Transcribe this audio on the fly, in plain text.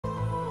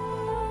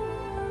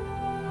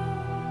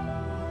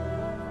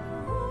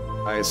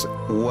Guys,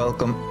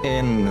 welcome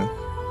in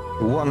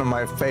one of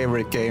my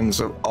favorite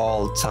games of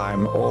all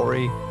time,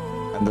 Ori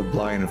and the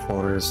Blind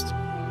Forest.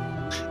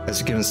 As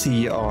you can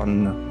see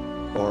on,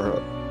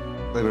 or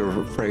let me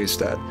rephrase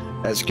that,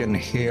 as you can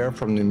hear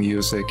from the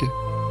music,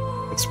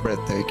 it's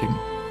breathtaking.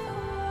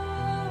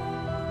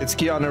 It's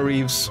Keanu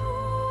Reeves.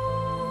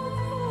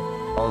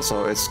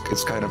 Also,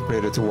 it's kind of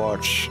pretty to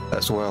watch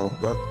as well,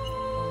 but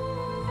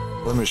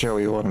let me show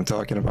you what I'm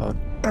talking about.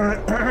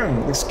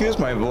 Excuse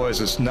my voice,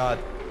 it's not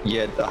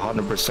yet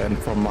 100%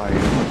 from my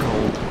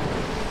cold.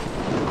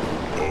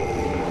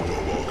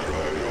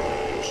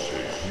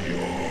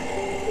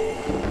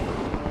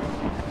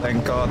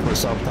 Thank God for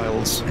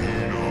subtitles.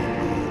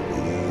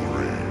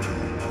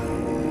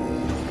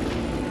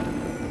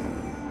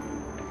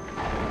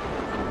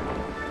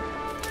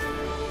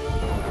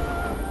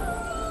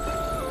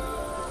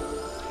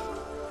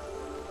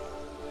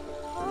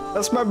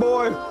 That's my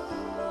boy.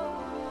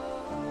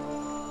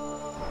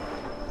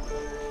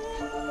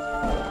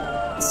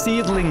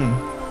 Seedling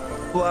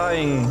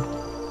flying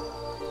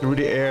through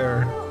the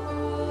air.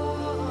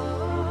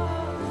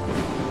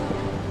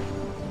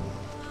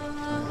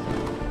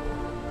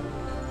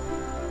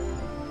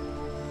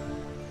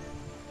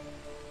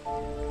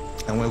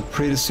 And will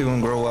pretty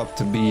soon grow up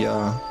to be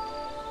a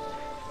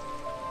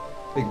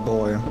big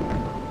boy.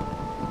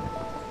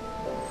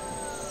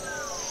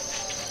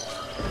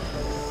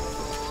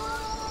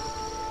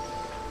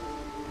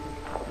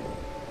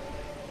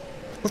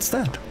 What's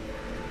that?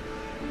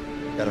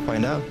 Gotta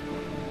find out.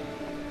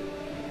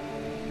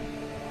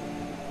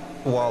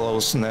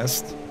 Wallow's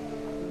nest.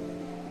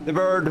 The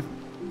bird.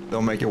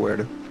 Don't make it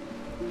weird.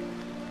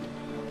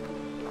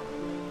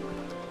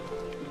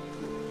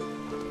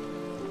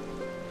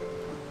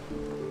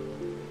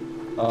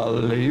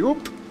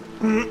 Alley-oop.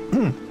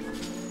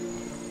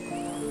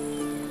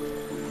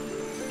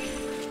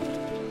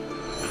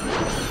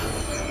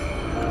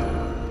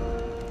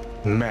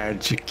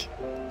 Magic.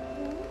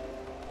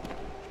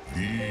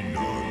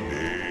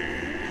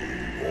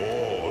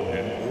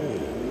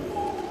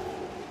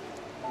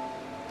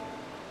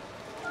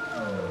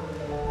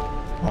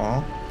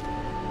 Huh?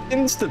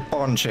 Instant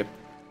pawn chip.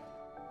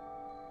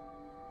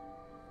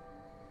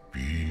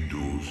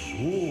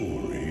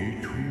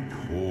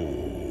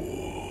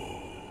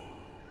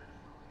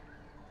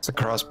 It's a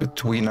cross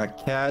between a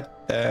cat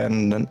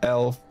and an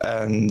elf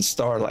and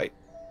Starlight.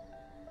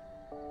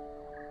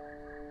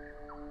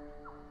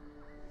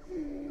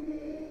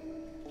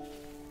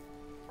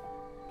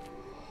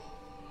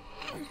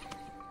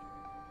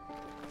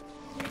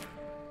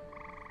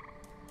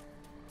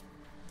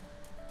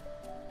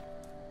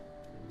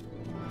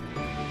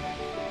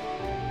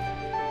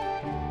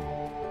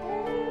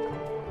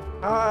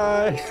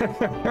 Hi!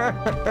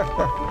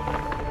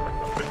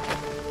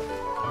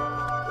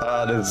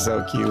 Ah, this is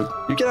so cute.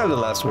 You can have the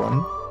last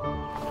one.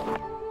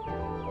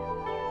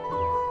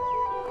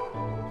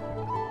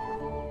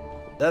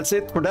 That's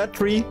it for that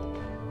tree.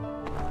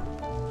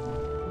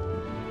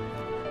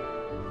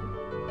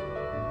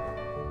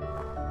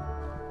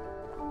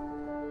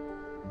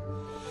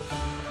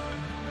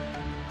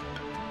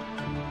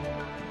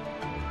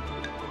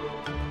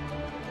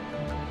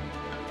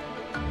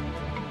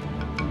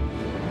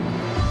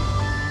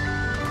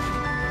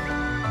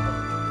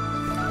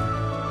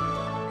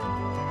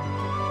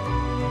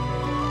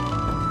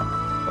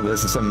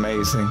 This is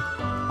amazing.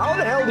 How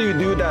the hell do you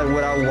do that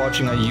without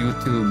watching a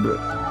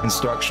YouTube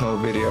instructional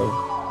video?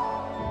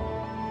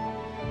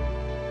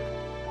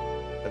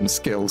 Them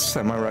skills,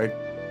 am I right?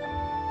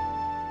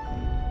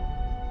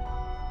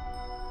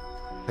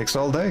 Takes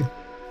all day.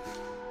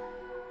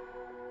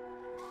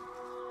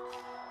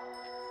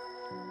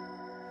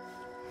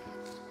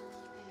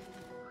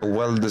 A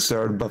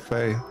well-deserved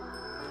buffet.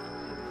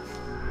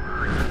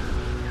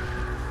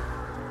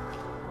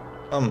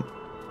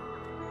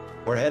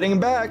 We're heading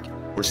back.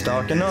 We're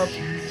stocking up.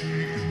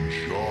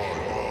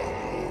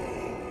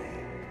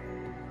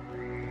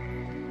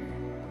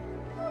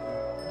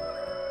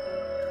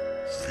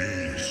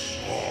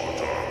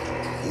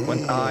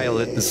 When I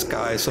lit the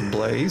skies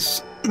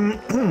ablaze.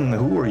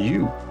 Who are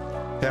you?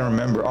 Can't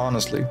remember,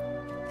 honestly.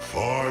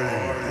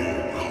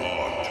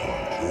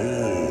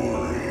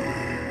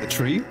 The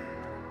tree?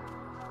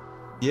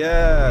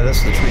 Yeah,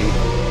 that's the tree.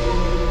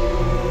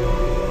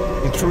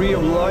 The tree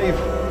of life.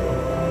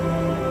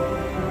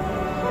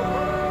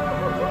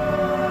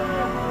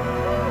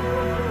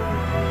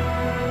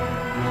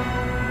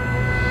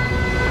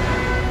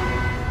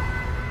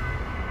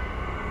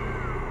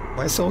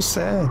 Why so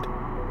sad?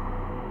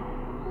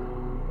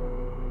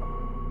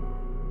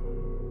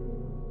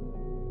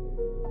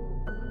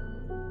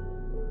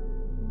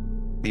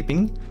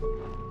 Beeping?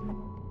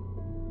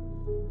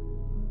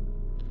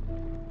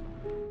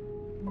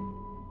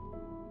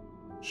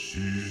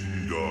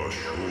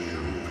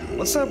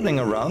 What's happening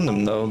around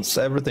them though?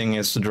 Everything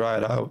is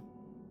dried out.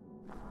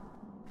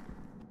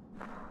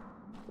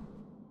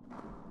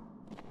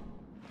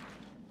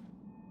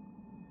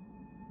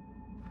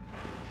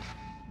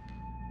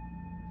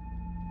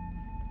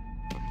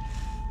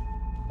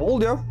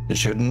 Told ya, you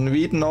shouldn't have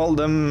eaten all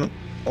them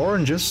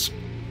oranges.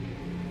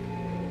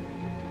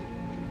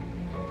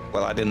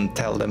 Well, I didn't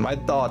tell them. I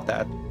thought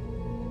that.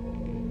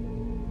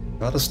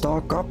 Gotta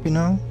stock up, you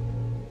know?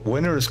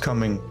 Winter is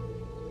coming.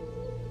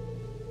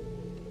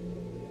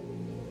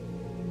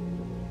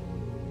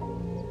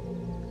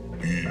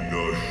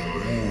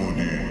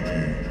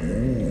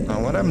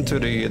 Now, what happened to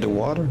the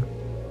water?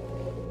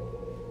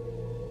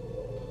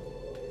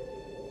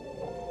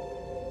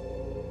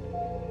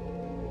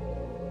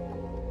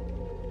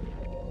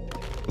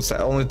 Is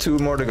that only 2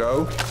 more to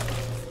go?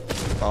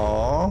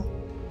 Aww.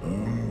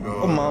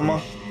 Oh,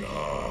 mama.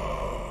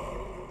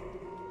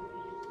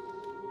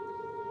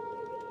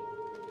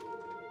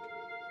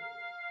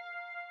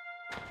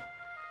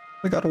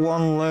 We got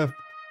 1 left.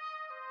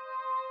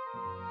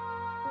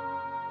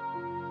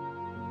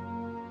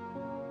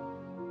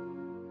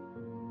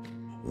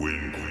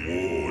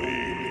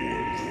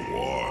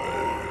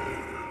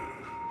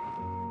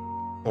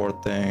 Poor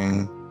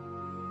thing.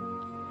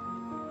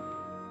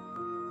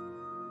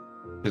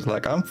 He's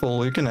like, I'm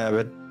full, you can have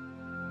it.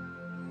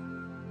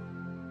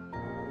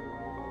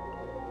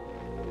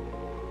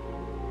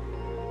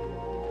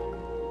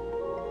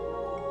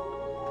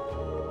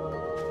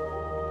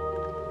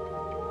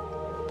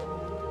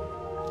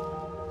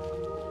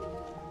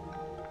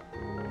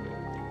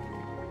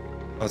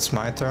 Oh, it's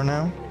my turn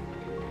now?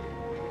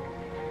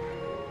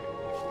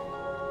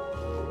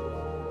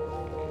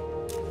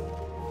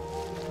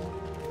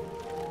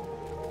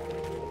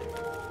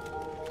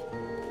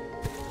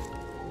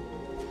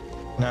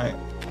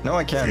 No,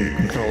 I can't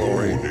control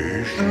Ori.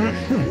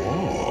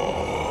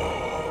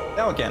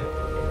 Now I can.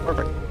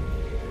 Perfect.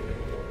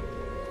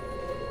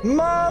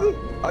 Mom!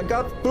 I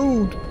got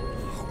food!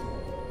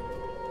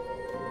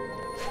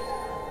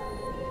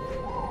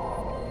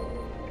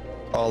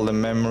 All the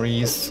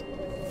memories.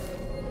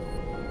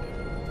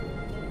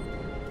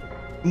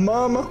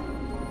 Mama!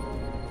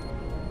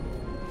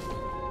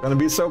 Gonna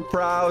be so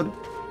proud.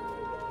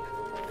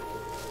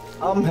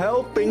 I'm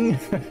helping.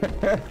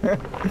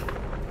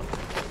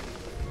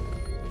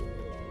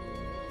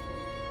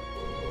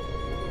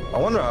 I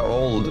wonder how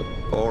old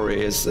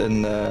Ori is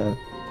in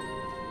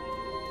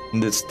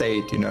this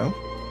state, you know?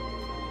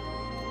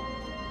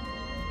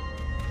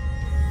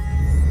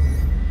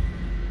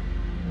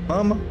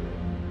 Mama,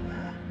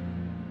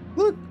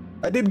 look,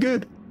 I did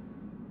good.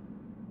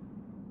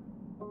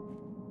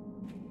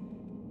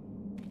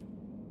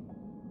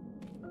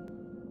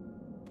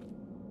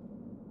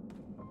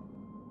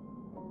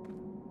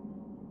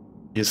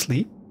 You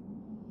asleep?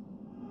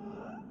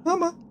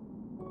 Mama.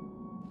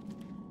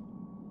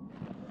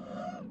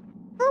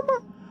 Mama.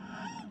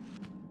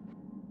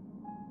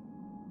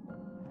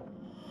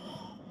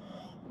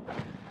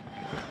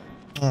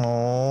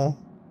 Aww.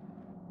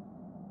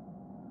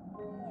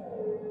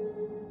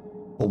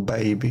 Oh,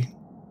 baby.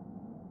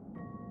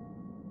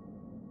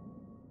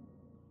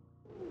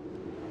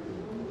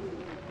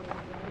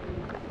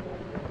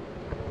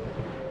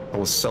 I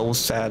was so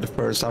sad the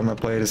first time I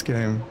played this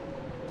game.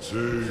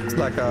 It's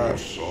like a...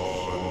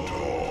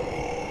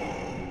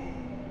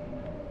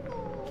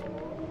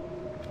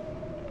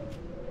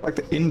 like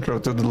the intro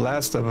to The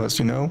Last of Us,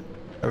 you know?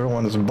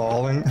 Everyone is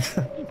bawling.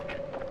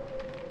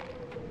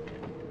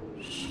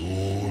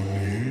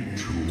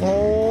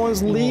 Oh,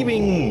 it's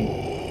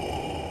leaving!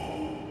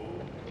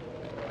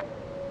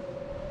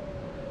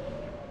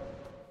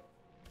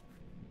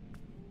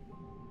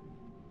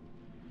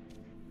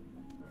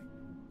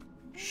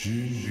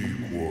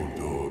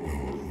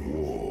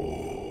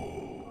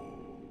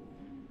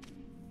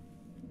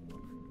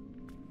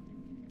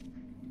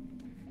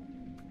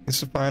 Needs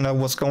to find out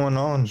what's going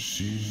on.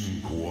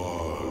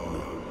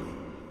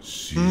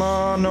 Come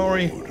on,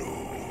 Ori.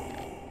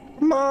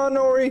 Come on,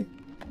 Ori.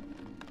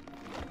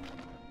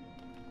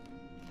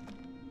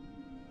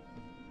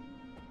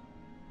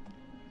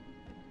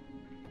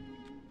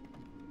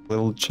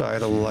 Little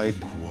child of light.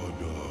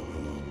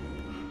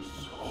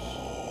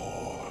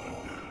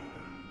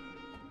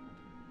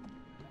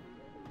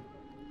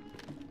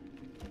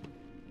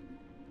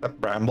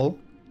 That bramble?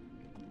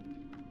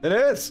 It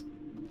is!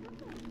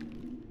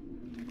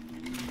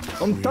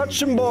 Don't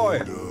touch him, boy!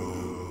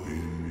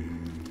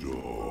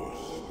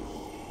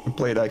 We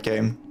played that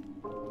game.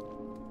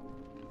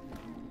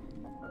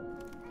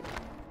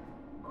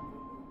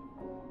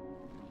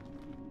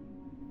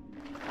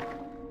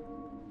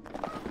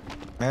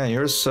 Man,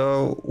 you're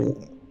so...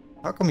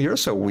 How come you're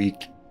so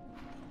weak?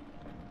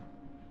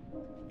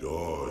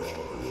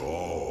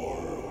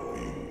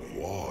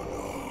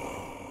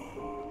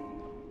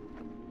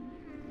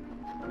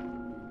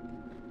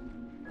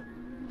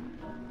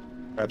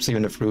 Perhaps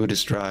even the fruit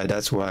is dry,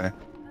 that's why.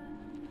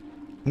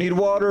 Need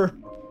water!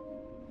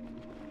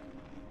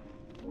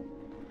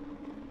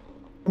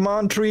 Come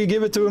on, tree,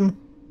 give it to him!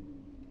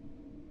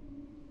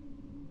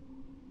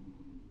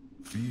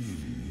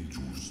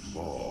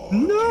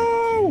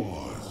 No!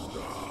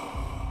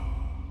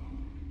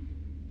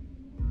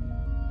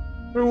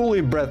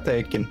 Truly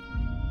breathtaking.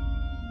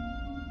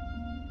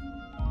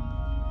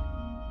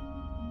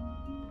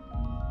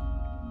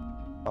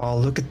 Oh,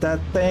 look at that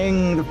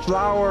thing, the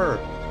flower!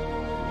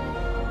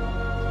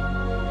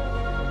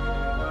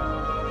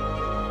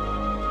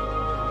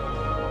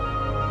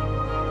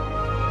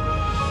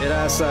 It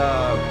has for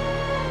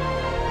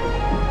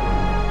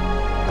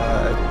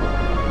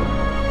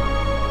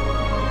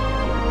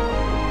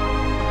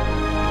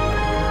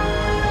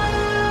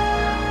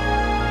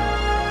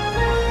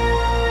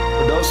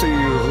those of you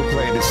who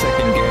played the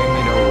second game,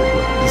 you know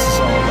what this is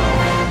all about.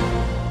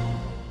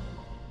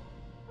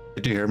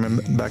 Did you hear me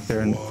back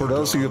there? And for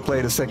those of you who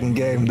played the second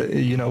game,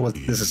 you know what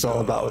this is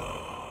all about.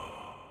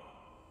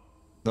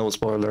 No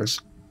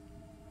spoilers.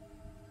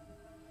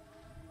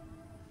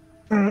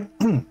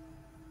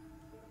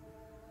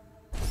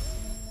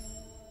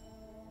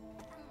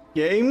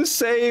 Game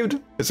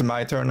saved! It's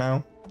my turn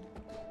now.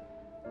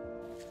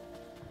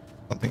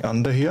 Something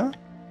under here?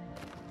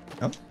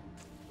 No?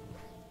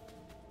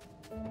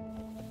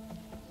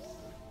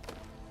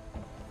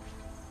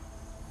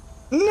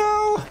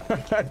 No!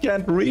 I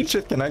can't reach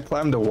it. Can I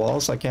climb the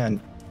walls? I can't.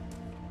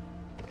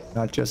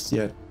 Not just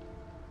yet.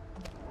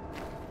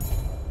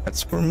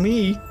 That's for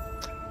me.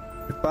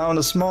 You found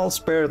a small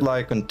spirit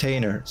light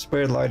container.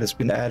 Spirit light has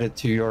been added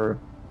to your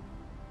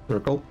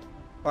circle.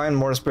 Find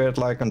more spirit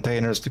light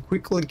containers to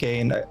quickly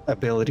gain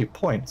ability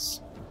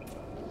points.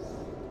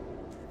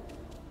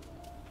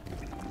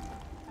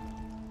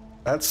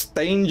 That's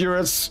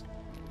dangerous.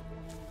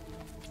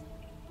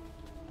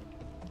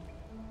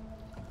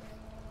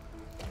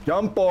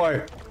 Jump,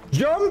 boy!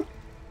 Jump!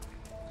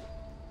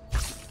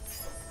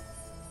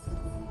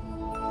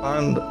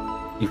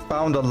 You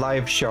found a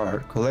life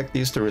shard. Collect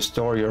these to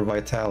restore your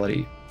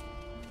vitality.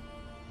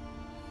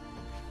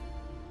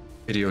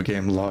 Video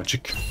game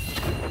logic.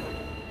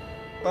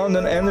 Found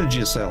an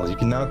energy cell. You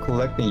can now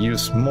collect and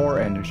use more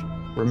energy.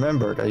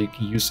 Remember that you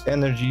can use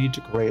energy to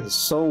create a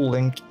soul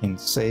link and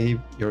save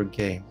your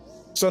game.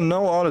 So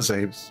no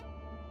autosaves.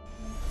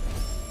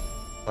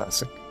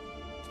 Classic.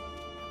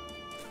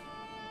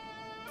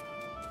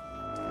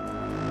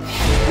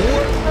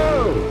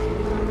 Whoa!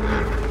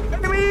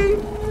 Enemy!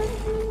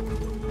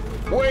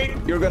 Wait,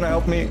 you're gonna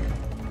help me?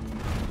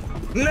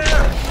 Nah!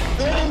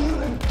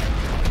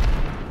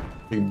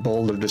 Big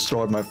boulder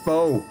destroyed my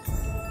foe.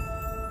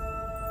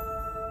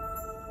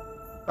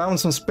 Found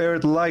some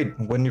spirit light.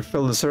 When you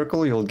fill the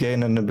circle, you'll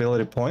gain an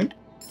ability point.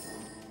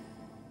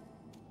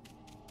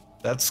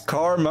 That's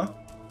karma.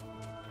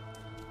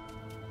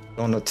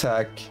 Don't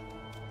attack.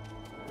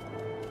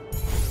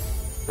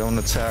 Don't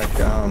attack.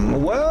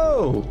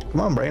 Whoa!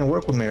 Come on, brain,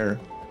 work with me here.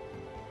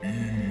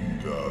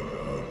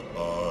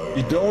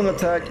 You don't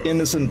attack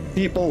innocent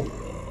people.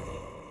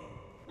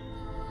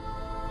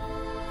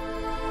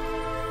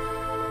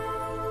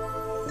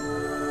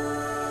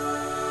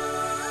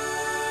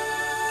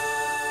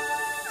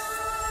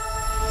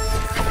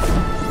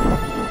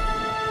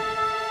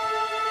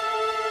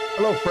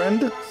 Hello,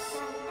 friend.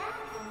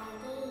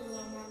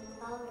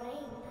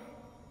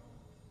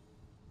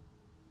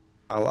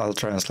 I'll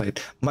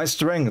translate. My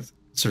strength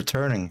is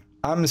returning.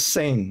 I'm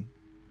Sein.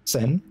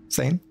 Sein?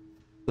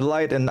 The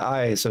light and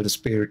eyes of the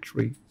spirit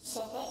tree.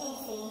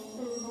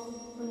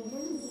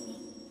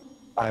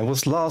 I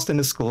was lost in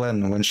this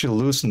glen when she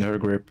loosened her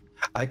grip.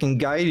 I can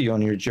guide you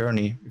on your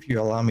journey if you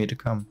allow me to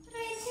come.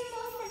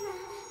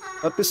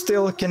 But be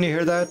still, can you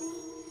hear that?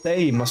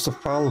 They must have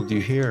followed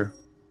you here.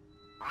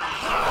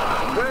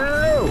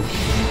 Whoa!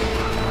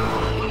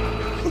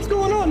 What's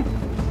going on?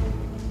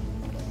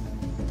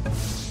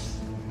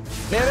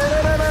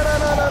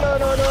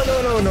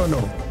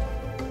 No.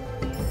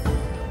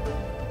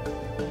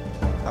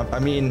 I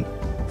mean,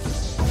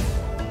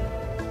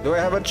 do I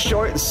have a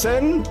choice?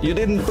 Sen, you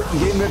didn't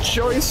give me a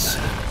choice.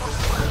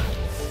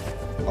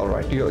 All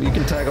right, you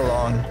can tag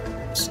along.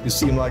 You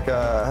seem like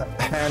a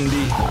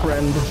handy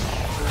friend.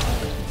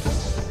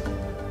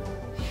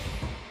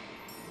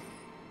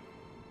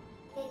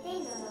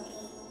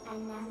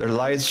 Their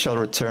lights shall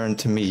return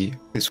to me.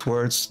 These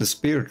words the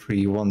spirit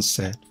tree once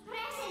said.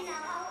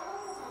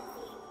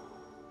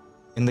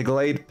 In the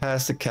glade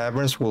past the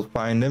caverns, we'll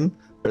find him.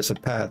 There's a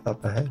path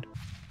up ahead.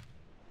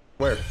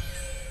 Where?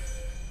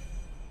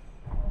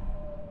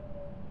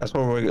 That's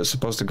where we're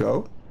supposed to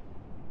go?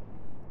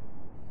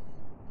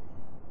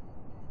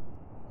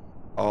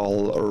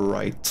 All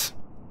right.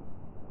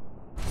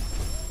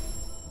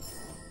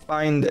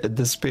 Find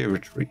the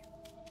spirit tree.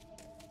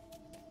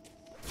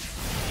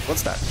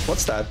 What's that?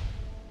 What's that?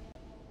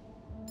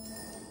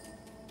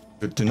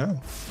 Good to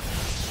know.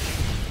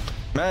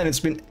 Man, it's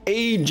been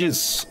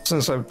ages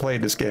since I've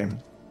played this game.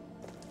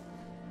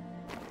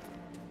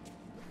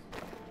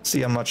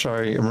 See how much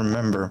I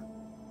remember.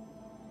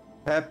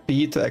 Tap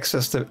B to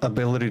access the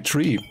ability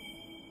tree.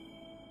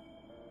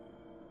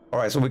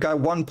 Alright, so we got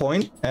 1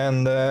 point,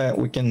 and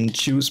we can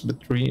choose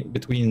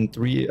between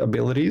 3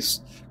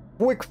 abilities.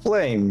 Quick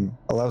Flame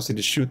allows you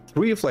to shoot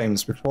 3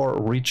 flames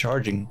before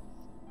recharging.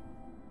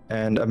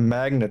 And a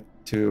magnet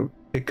to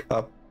pick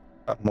up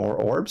more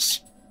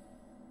orbs.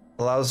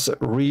 Allows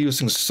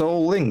reusing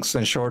soul links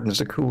and shortens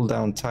the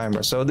cooldown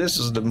timer. So this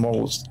is the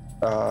most,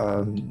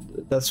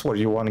 that's what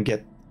you want to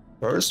get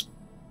first.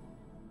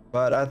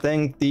 But I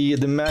think the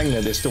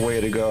magnet is the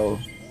way to go.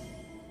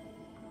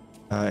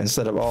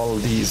 Instead of all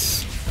of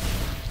these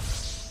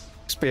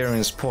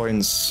experience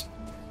points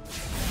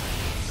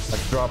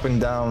Like dropping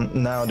down,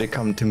 now they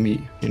come to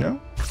me, you know?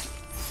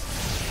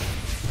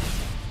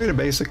 Pretty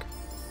basic.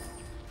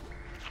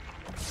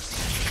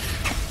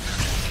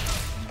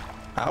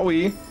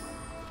 Owie.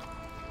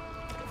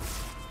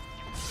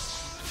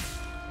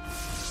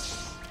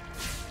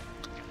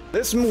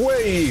 This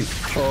way!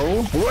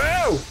 Oh,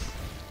 whoa!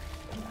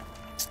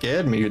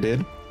 Scared me, you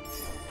did.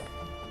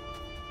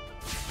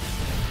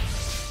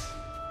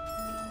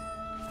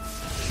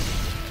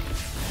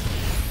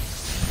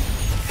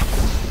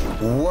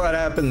 What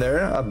happened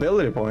there?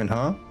 Ability point,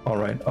 huh?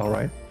 Alright,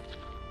 alright.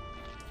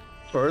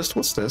 First,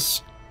 what's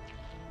this?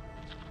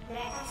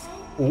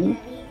 Ooh.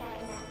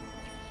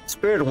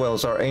 Spirit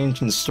wells are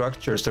ancient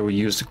structures that were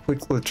used to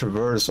quickly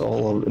traverse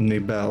all of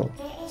Nibel.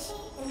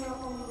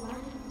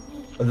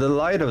 The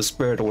light of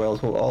spirit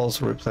wells will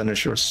also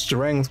replenish your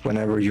strength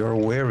whenever you're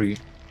weary.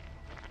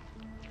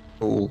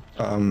 Cool.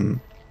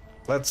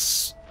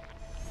 Let's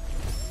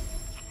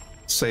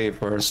save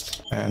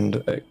first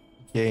and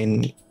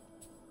gain.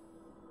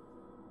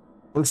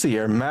 Let's see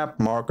here. Map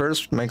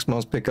markers makes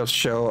most pickups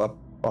show up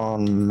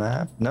on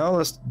map. No,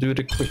 let's do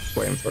the quick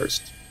flame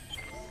first.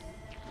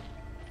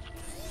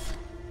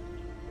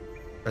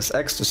 Press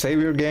X to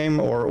save your game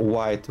or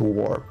Y to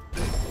warp.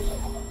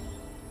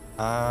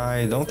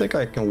 I don't think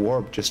I can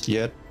warp just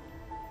yet.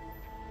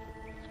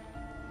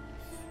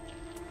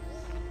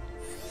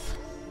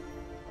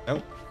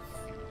 Nope.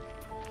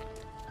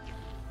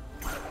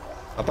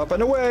 Up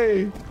and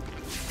away!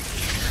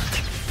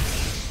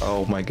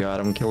 Oh my god,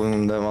 I'm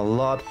killing them a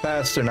lot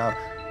faster now.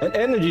 An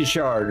energy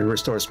shard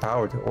restores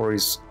power to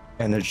Ori's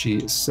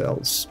energy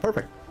cells.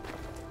 Perfect.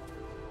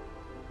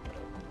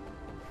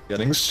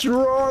 Getting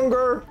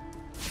stronger!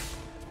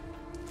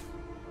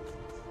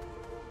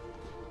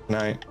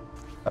 I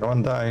don't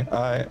want to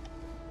die.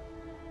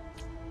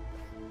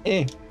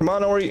 Come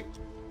on, Ori.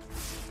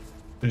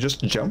 You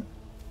just jump.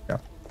 Yeah.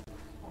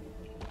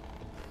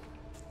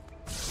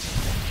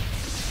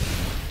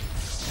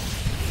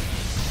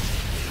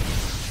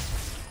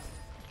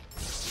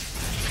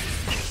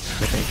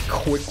 Making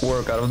quick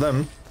work out of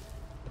them.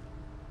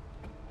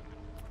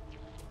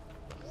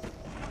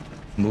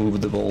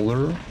 Move the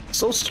boulder.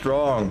 So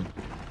strong.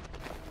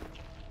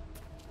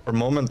 For a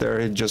moment there,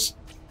 he just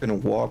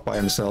couldn't walk by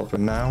himself,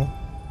 and now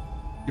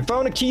you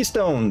found a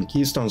keystone.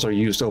 Keystones are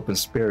used to open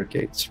spirit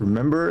gates.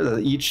 Remember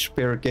that each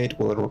spirit gate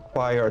will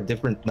require a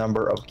different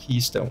number of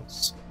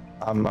keystones.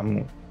 I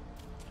won't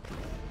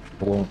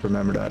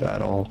remember that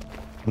at all.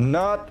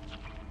 Not.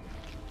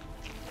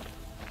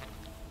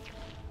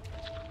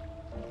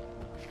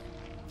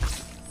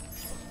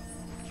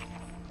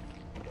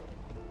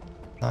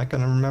 I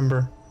can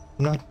remember.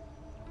 Not.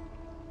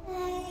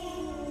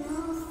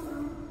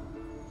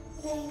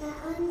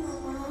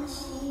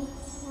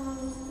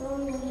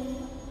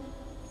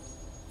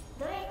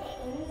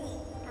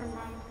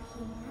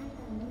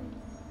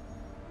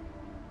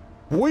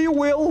 We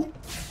will.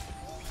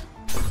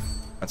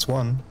 That's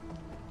one.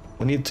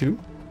 We need two.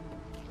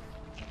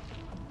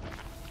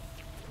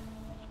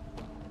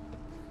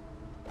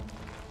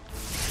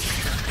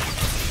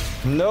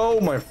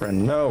 No, my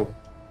friend, no.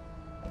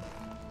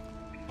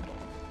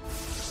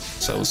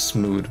 So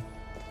smooth.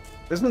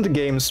 Isn't the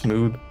game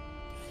smooth?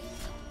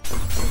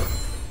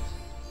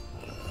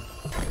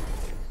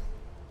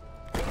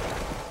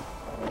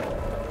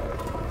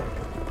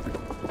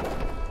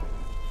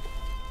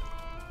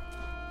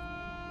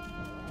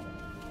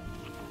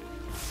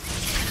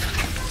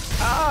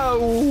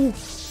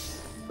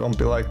 Don't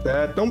be like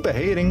that. Don't be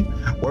hating.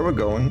 Where we're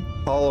going?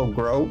 Hollow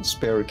Grove,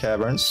 Spirit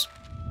Caverns.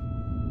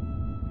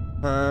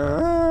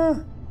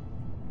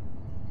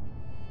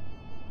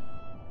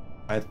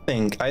 I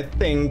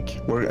think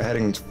we're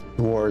heading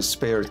towards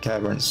Spirit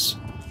Caverns.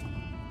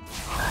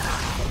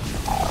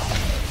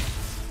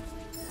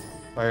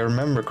 If I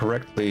remember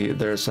correctly,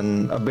 there's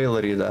an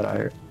ability that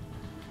I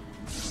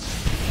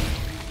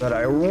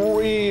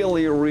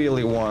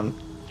really want.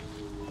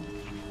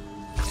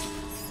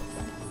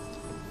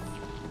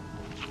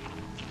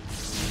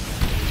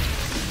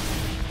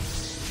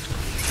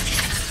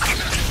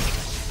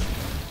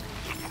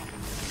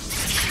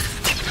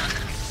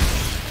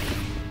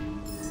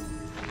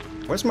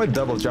 Where's my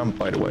double jump,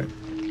 by the way?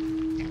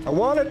 I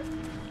want it!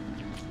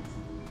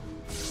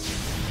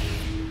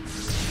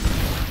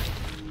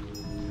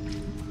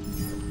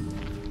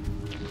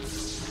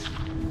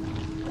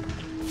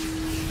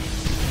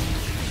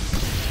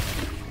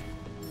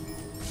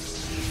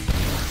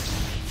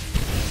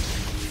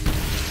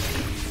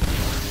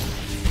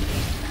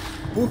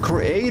 Who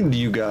created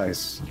you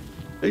guys?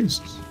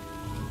 Jesus.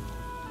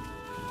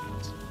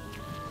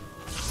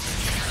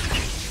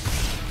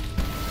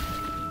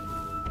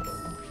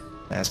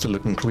 Nasty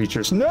looking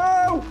creatures.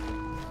 No!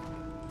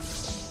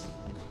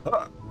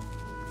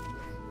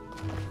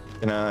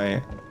 Can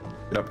I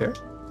get up here?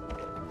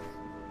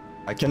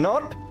 I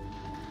cannot.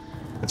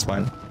 It's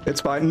fine. It's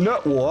fine. No.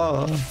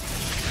 Whoa.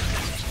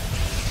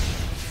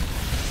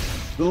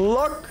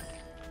 Luck.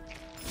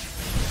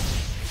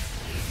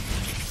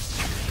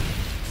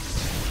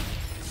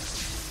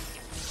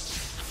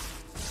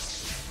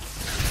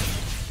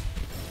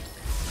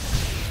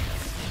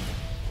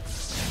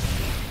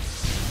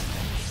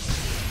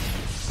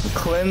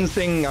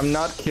 cleansing. I'm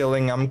not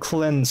killing. I'm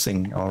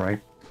cleansing. All right.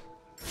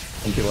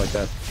 Thank you like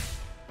that.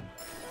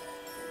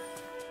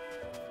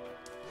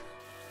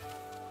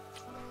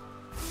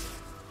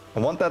 I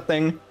want that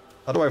thing.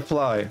 How do I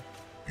fly?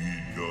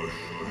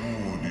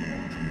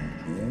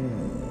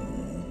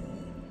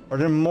 Are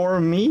there more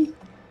of me?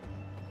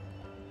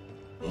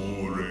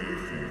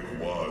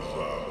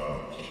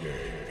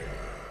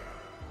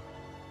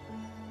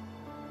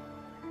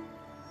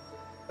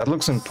 That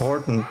looks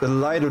important. The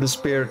light of the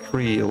spirit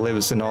tree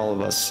lives in all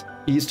of us.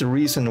 He's the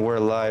reason we're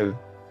alive,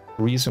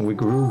 the reason we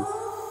grew.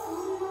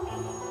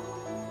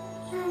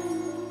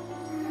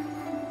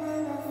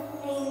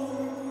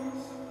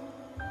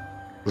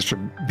 Such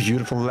a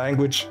beautiful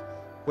language.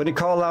 When he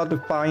called out to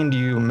find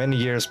you many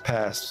years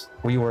past,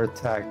 we were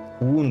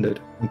attacked, wounded,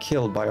 and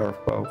killed by our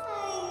foe.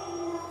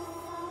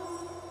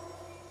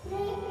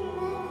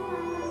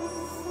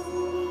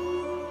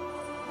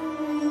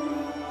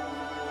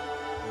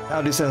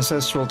 Now these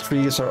ancestral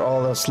trees are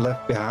all that's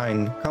left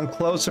behind. Come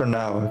closer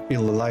now and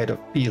feel the light of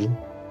Feel.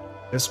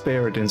 The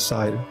spirit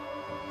inside.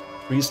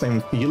 Tree's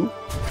name Feel?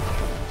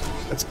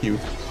 That's cute.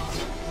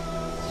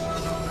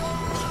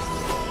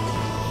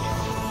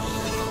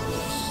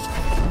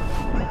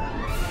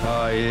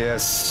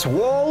 Yes.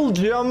 Wall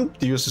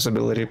jump. Use this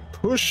ability.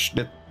 Push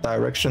the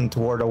direction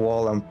toward the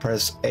wall and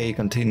press A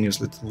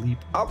continuously to leap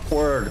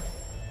upward.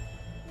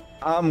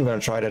 I'm gonna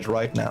try that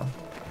right now.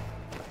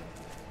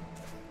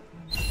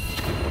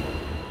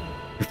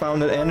 You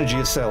found an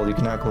energy cell. You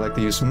can now collect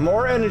to use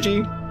more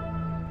energy.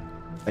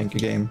 Thank you,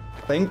 game.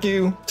 Thank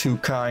you. Too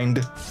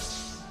kind.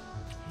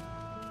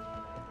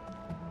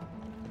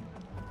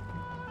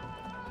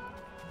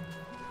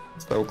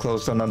 So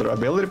close to another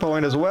ability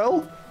point as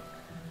well.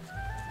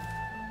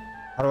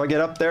 How do I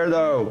get up there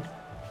though?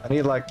 I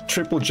need like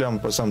triple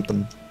jump or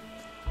something.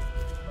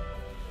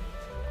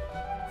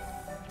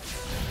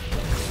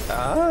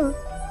 Ah.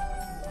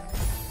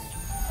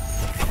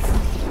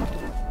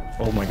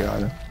 Oh my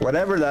god.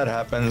 Whenever that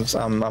happens,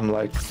 I'm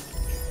like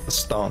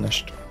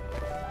astonished.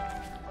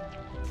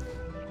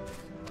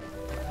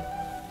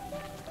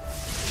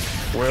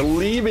 We're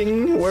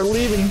leaving. We're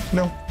leaving.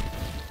 No.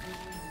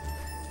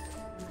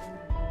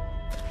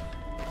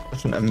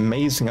 That's an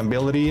amazing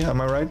ability,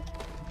 am I right?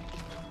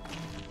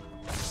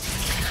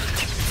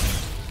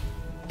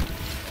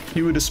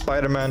 Cutest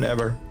Spider-Man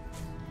ever.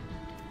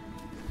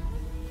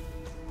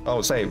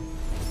 Oh, save.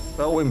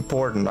 So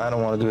important. I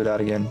don't want to do that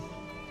again.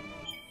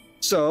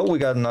 So we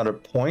got another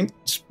point.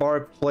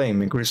 Spark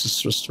Flame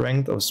increases the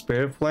strength of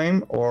Spirit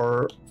Flame,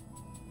 or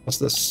what's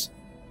this?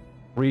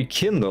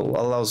 Rekindle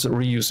allows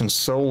reusing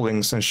soul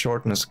links and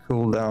shortens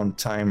cooldown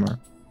timer.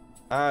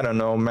 I don't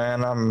know,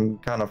 man. I'm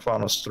kind of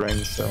fond of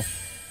strength, so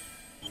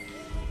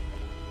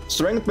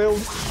strength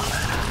build.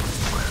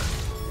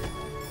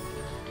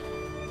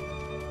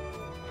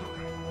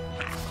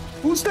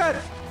 Who's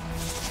that?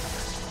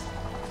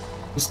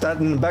 Is that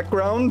in the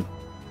background?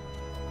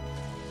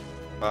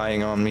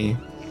 Spying on me.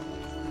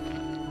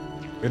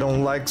 We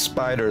don't like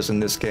spiders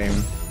in this game.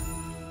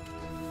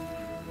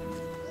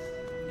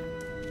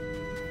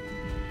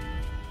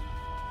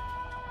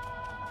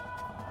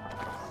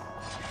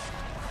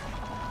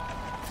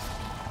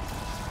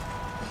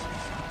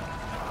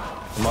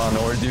 Come on,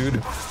 Ori,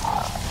 dude.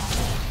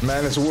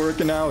 Man, it's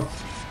working out.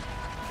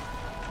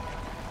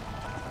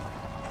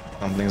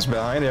 Something's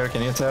behind there,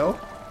 can you tell?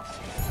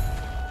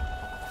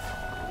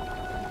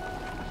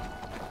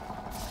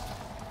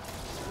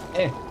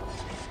 Eh.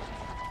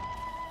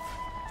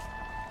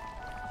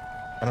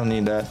 I don't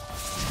need that.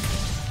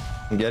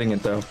 I'm getting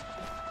it though.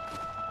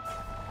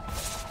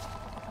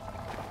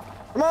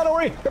 Come on,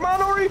 Ori! Come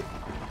on, Ori!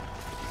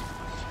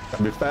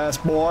 Gotta be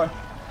fast, boy.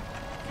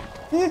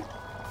 Eh.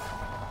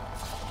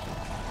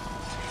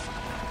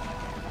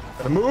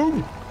 Gotta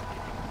move!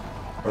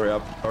 Hurry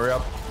up, hurry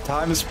up.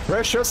 Time is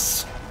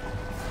precious.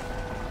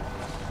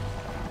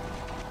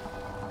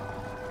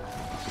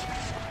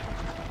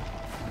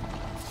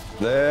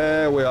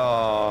 There we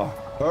are.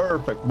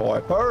 Perfect, boy.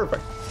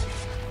 Perfect.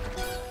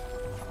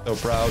 So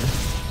proud.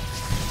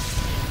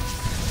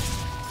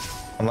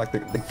 I'm like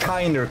the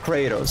kinder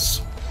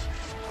Kratos.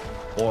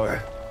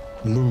 Boy,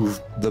 move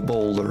the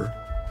boulder.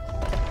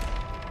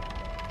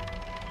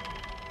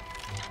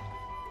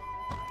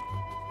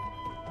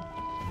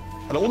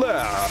 Hello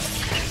there.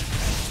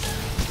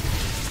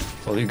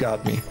 Well, you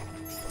got me.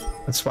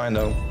 That's fine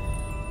though.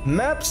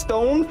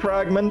 Mapstone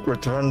fragment.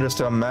 Return this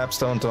to a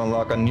mapstone to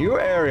unlock a new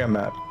area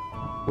map.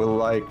 We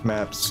like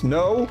maps.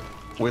 No,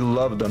 we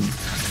love them.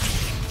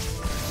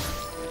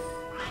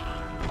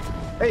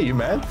 Hey, you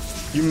mad?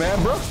 You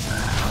mad, bro?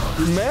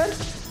 You mad?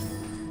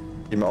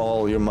 Give me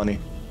all your money.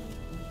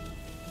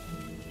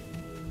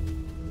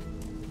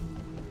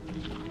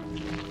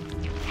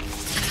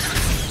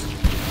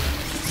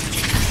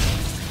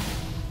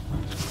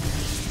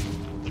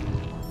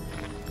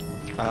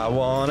 I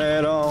want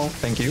it all.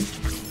 Thank you.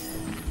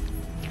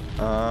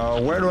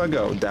 Where do I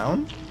go?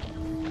 Down?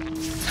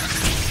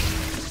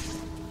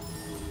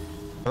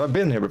 Have I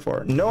been here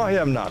before? No, I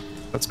have not.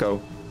 Let's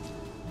go.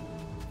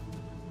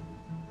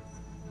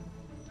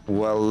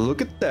 Well,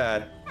 look at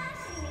that.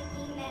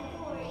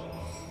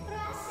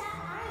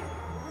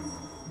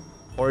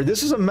 Or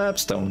this is a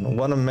mapstone,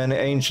 one of many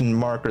ancient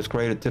markers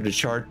created to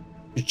chart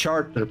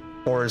the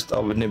forest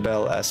of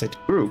Nibel as it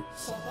grew.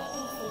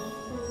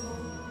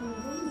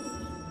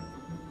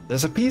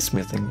 There's a piece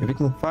missing. If we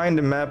can find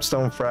the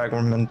mapstone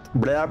fragment,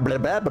 blah blah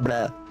blah blah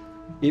blah.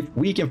 If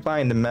we can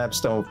find the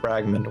mapstone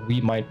fragment,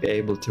 we might be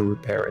able to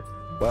repair it.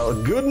 Well,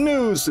 good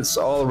news, it's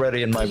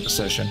already in my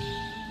possession.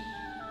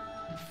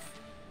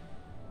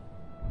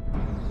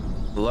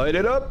 Light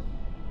it up.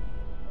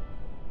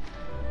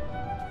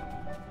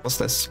 What's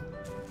this?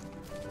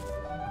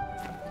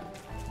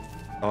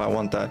 Oh, I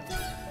want that.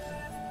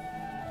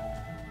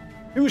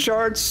 2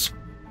 shards.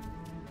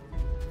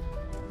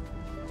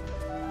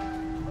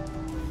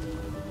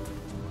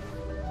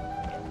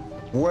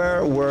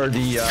 Where were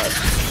the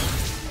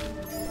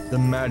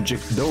magic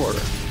door?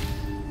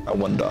 I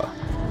wonder.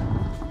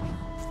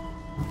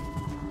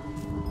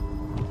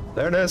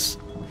 There it is.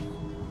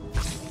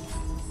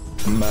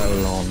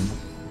 Melon.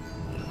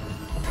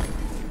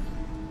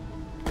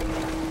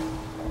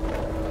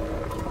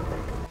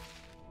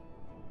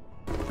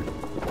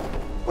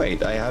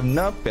 Wait, I have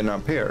not been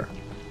up here.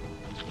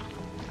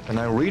 Can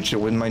I reach it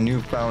with my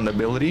newfound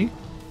ability?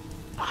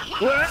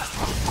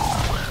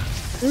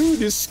 Ooh,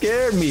 you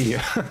scared me.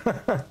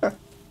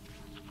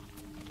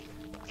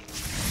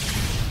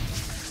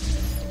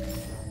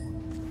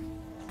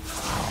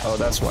 Oh,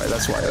 that's why.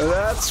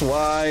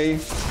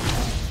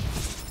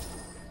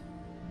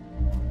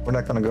 We're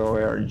not gonna go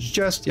there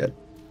just yet.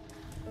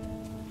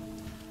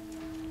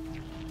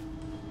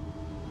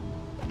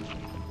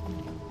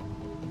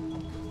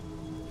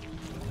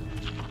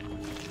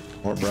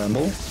 More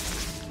bramble.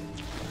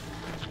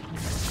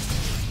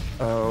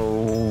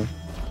 Oh,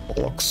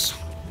 bollocks.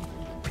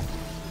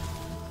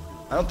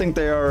 I don't think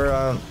they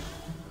are.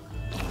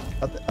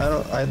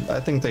 I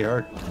think they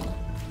hurt.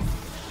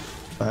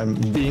 I'm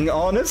being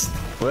honest.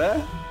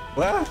 What?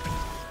 What?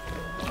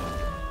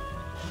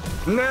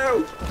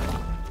 No.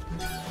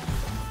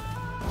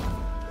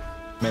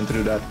 Meant to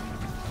do that.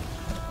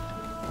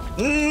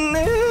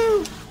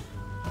 No.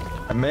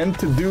 I meant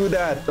to do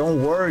that.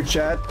 Don't worry,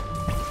 chat.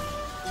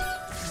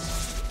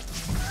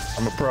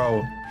 I'm a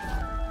pro.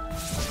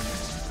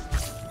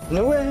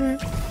 No way.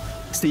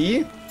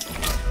 See?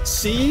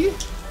 See?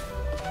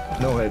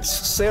 No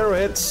hits. 0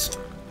 hits.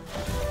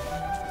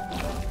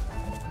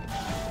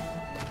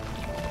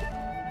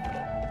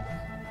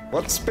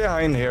 What's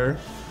behind here?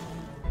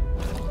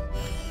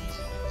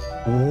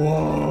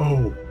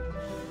 Whoa.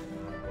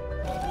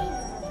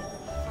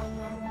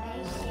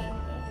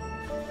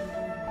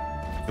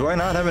 Do I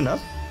not have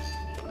enough?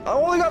 I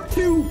only got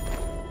 2.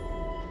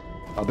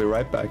 I'll be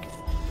right back.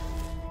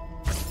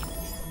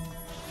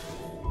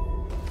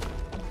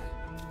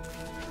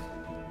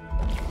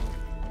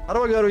 How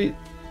do I go to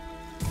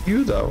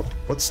you though?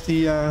 What's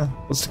the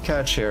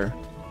catch here?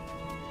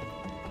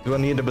 Do I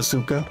need a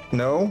bazooka?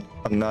 No,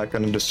 I'm not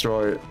gonna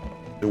destroy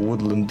the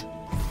woodland.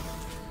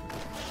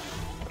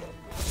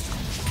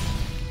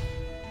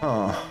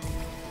 Huh.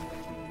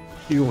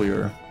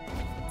 Peculiar.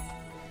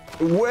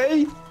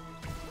 Wait!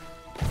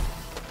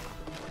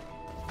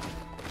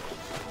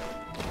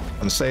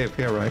 I'm safe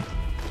here, right?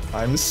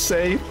 I'm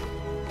safe.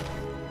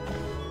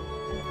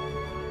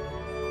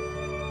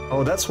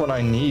 Oh, that's what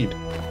I need.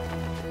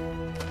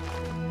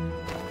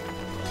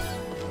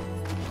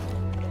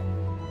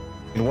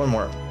 Need one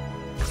more.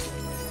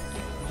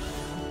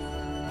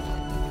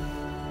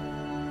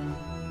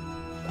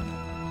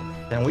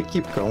 Can we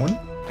keep going?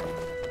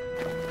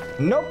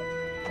 Nope.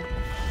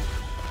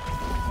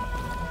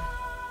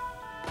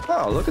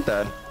 Oh, look at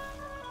that.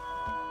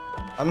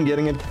 I'm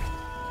getting it.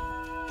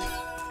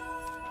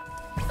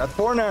 Got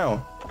 4 now.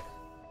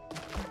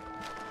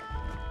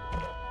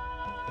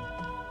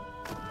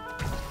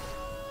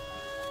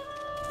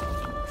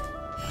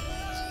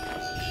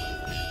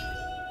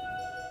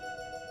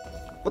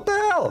 What the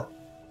hell?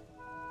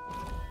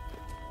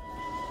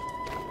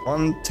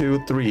 1,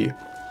 2, 3.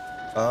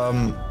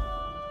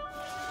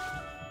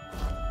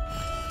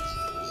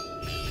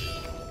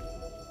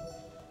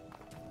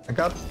 I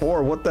got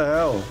 4, what the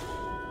hell?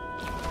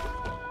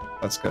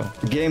 Let's go.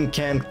 The game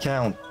can't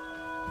count.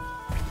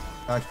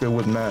 Not good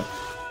with math.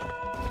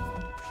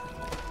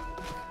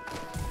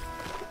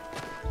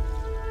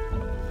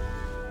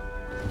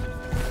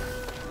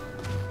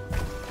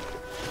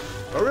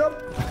 Hurry up!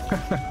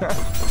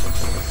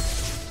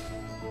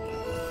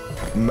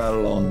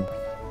 Melon.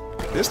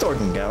 This door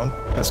can count.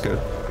 That's good.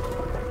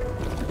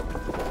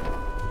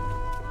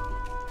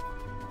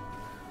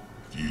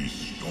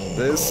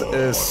 This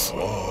is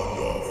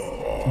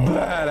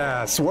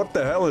badass. What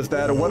the hell is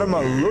that? What am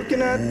I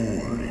looking at?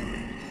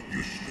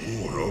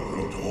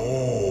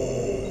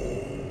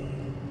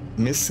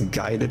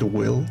 Misguided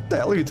will? What the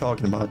hell are you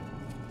talking about?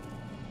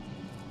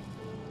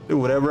 Do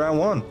whatever I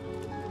want.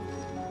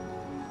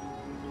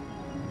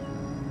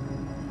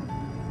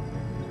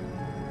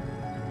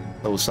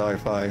 Oh,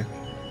 sci-fi.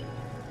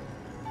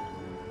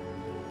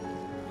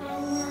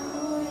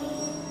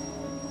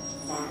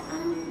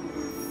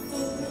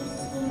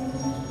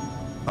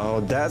 Oh,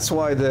 that's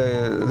why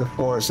the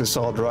forest is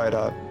all dried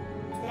up.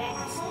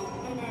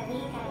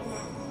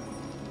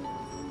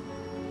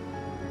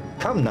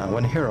 Come now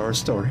and hear our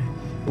story.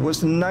 It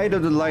was the night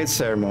of the light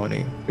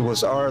ceremony. It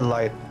was our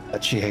light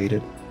that she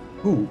hated.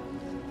 Who?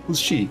 Who's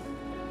she?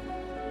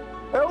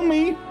 Tell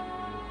me!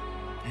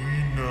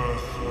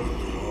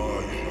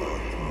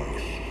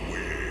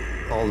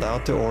 Called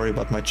out to Ori,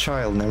 but my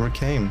child never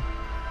came.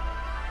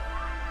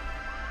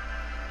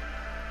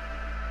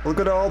 Look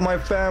at all my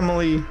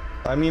family.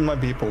 I mean my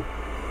people.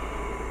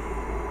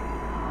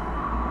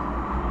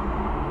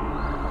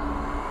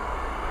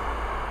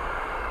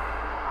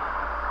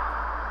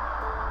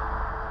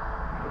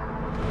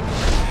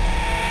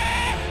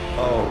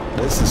 Oh,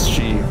 this is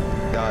she.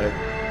 Got it.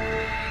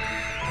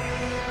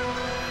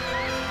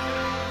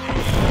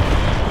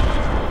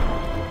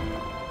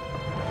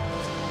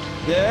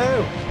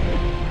 Yeah.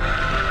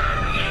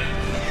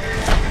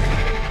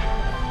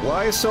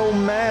 Why so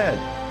mad?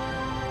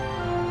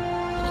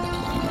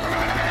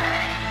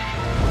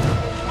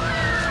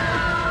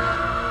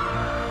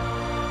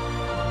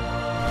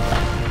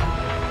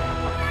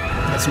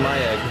 That's my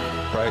egg,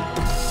 right?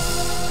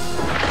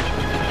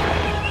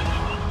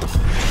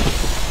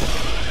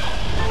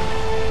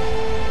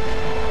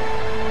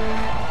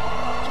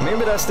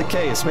 Maybe that's the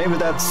case. Maybe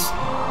that's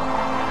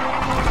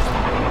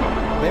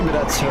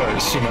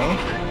hers, you know?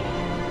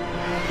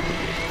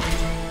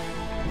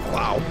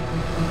 Wow.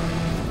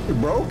 You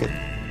broke it.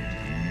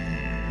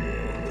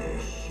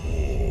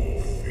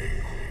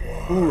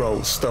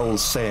 Uro stole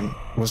Sein.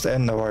 It was the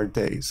end of our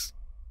days.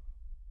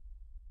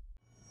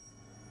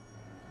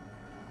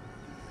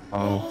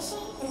 Oh.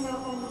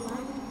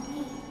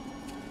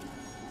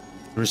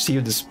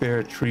 Receive the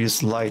spirit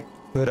tree's light.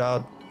 Put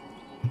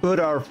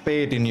our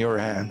fate in your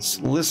hands.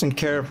 Listen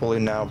carefully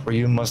now, for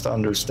you must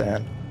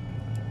understand.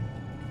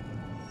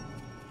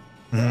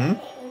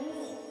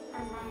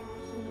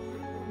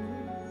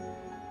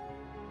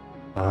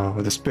 Oh,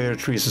 the spirit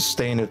tree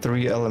sustained the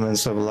three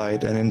elements of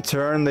light, and in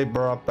turn they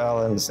brought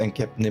balance and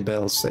kept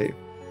Nibel safe.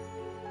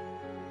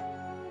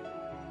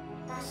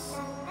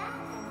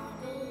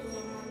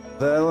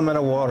 The element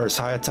of water is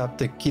high atop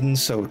the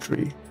Ginso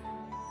tree.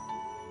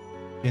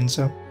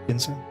 Ginso?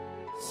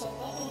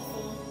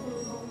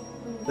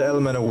 The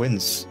element of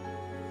winds,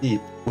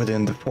 deep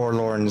within the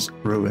forlorn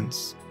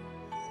ruins.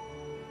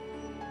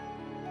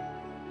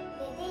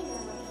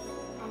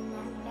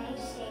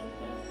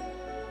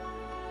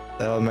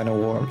 The element of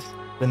warmth,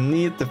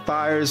 beneath the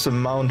fires of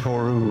Mount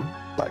Horu.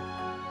 Like,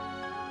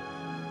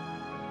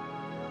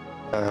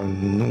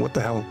 what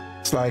the hell?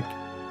 It's like,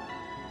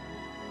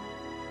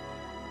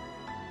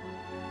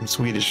 I'm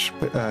Swedish,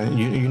 but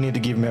you need to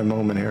give me a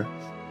moment here.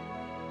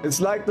 It's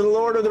like the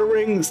Lord of the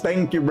Rings.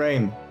 Thank you,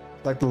 brain.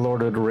 Like the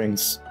Lord of the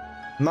Rings.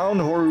 Mount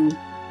Horu.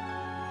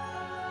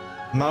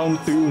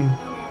 Mount Thun.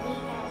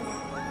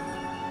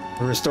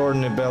 Restore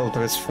Nibel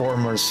to its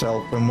former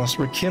self. We must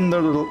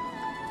rekindle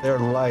their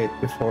light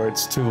before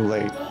it's too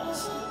late.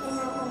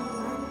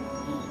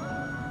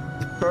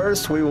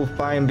 First, we will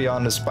find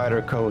beyond the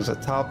spider coves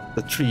atop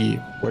the tree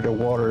where the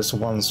waters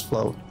once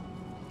flowed.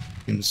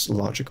 Seems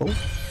logical.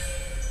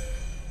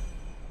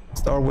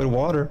 Start with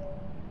water.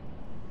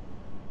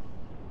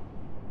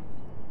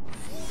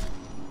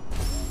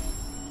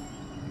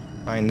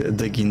 Find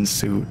the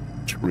Ginsu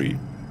tree.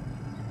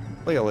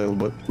 Play a little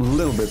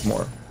bit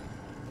more.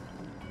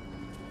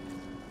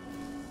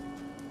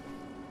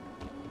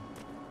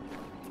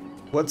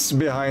 What's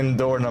behind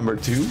door number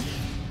 2?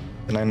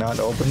 Can I not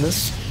open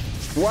this?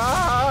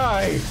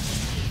 Why?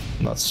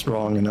 Not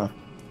strong enough.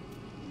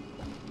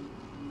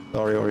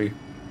 Sorry, Ori.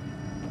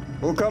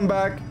 We'll come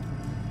back.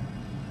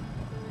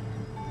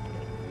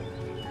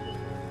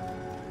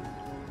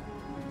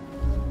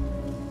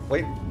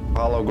 Wait,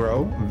 Hollow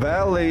Grove,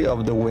 Valley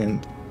of the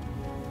Wind.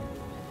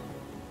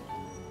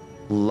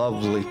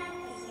 Lovely.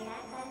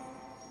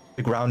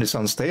 The ground is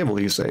unstable,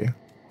 you say?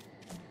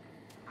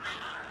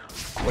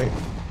 Wait.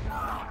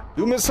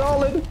 Do me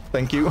solid!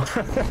 Thank you.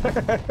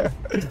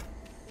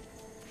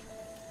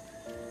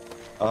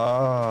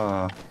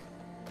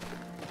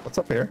 What's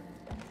up here?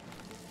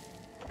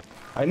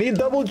 I need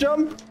double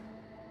jump!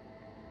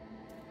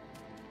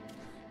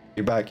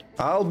 You're back.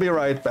 I'll be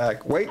right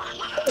back. Wait.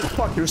 Oh,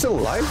 fuck, you're still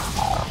alive?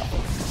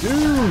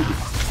 Dude!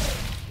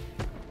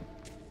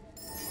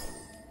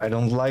 I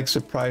don't like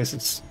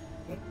surprises.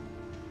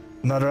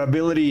 Another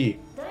ability.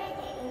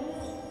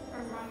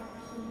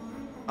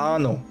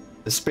 Ano,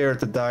 the spirit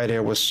that died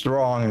here, was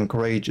strong and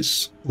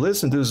courageous.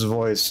 Listen to his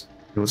voice.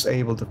 He was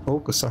able to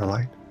focus our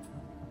light.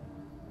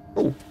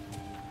 Oh.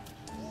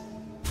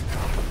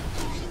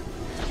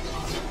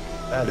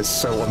 That is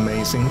so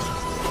amazing.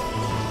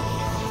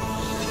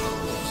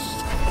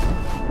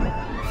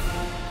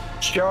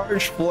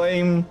 Charge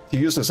flame. To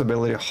use this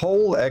ability,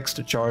 hold X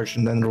to charge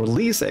and then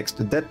release X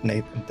to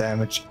detonate and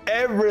damage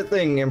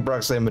everything in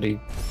proximity.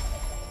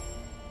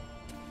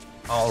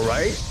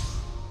 Alright.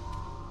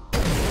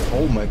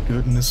 Oh my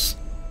goodness.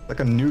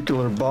 Like a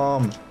nuclear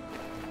bomb.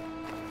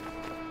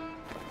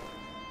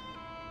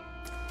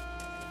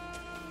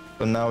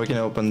 So now we can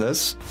open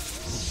this.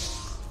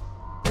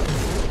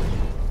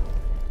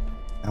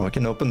 Now we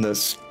can open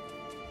this.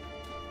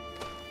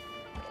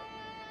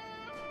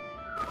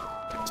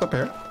 What's up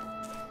here?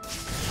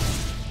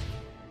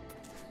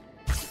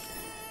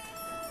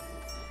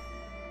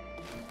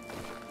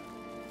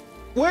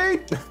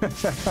 Wait!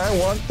 I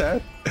want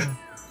that.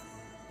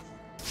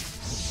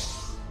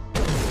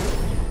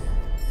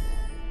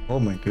 Oh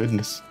my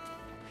goodness.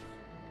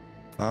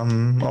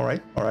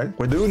 Alright,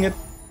 we're doing it.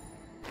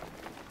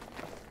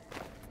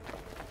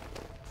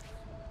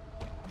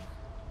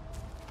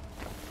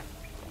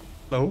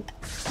 Hello?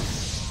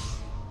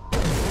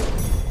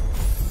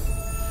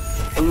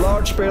 A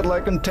large spirit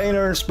light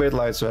container. Spirit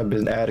lights have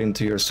been added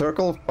to your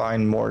circle.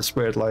 Find more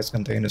spirit lights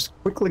containers.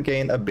 Quickly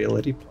gain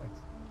ability points.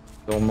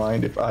 Don't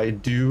mind if I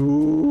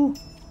do.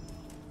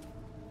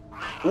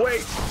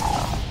 Wait!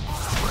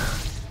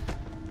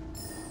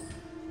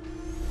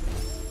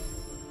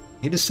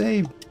 Need to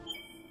save.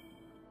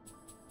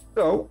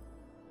 So,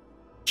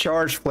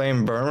 charge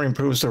flame burn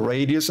improves the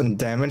radius and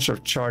damage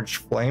of charged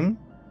flame.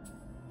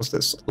 What's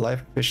this?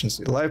 Life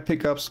efficiency. Life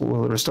pickups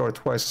will restore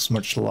twice as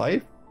much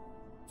life.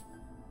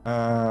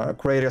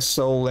 Create a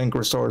soul link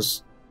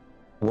restores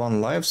 1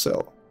 life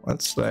cell.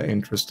 That's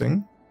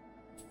interesting.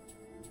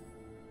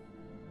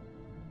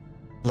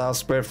 Allows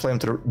spirit flame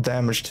to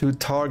damage 2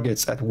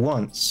 targets at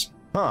once.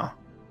 Huh.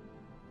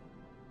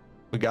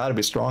 We gotta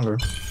be stronger.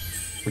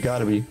 We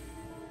gotta be.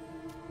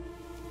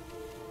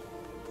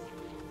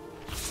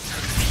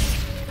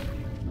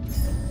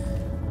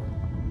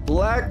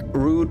 Black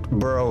root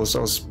burrows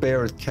or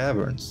spirit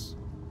caverns.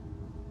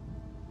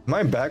 Am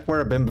I back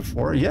where I've been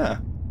before? Yeah.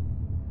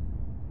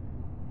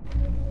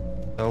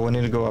 So we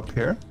need to go up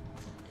here.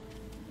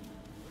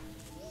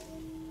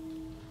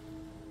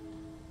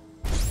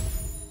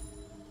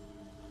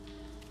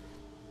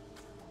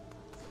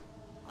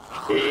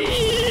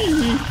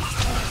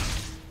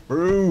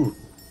 Brew.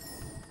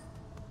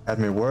 Had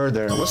me word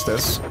there. What's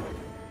this?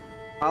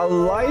 A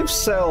life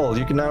cell.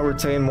 You can now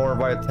retain more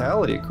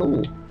vitality.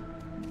 Cool.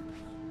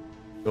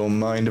 Don't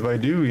mind if I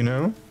do, you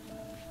know.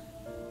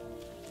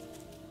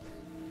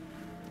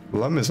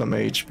 Love me some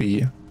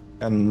HP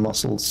and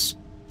muscles.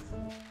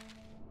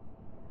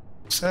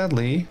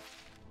 Sadly,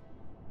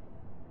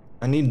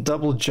 I need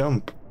double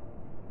jump.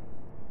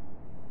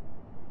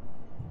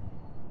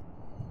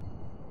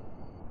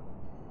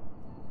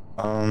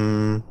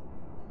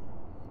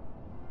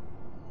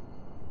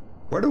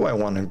 Where do I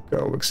want to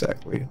go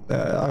exactly?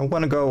 I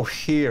want to go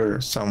here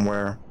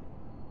somewhere.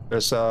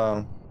 There's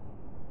an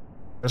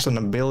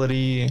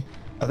ability.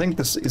 I think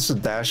this is a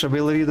dash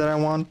ability that I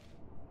want.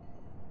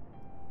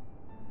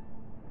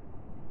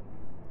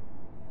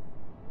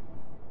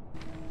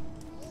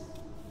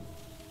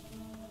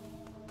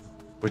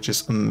 Which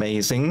is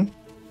amazing.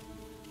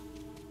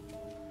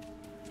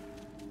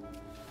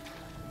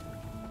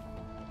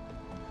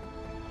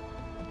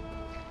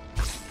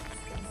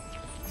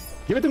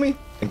 Give it to me.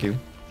 Thank you.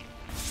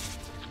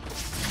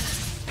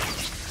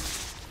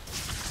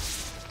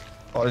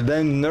 Oh, did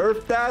they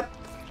nerf that?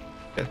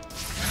 Yeah.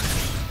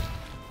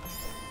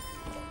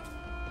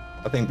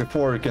 I think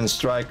before you can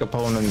strike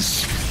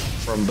opponents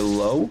from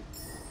below.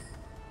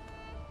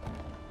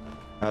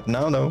 Not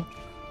now, though.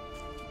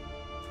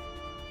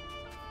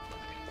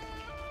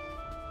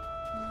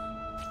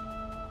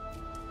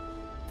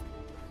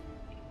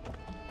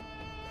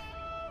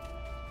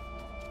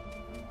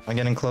 Am I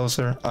getting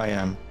closer? I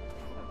am.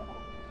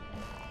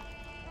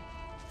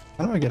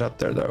 How do I get up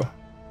there, though?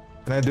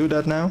 Can I do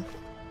that now?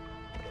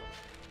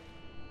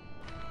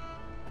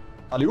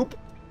 Alley-oop!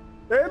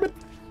 Damn it!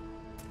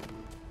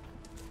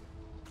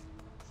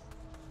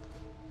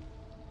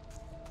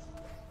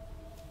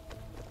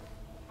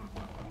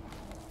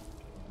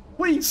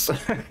 Please!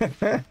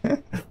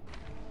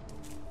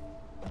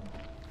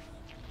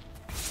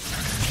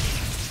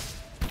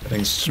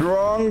 Getting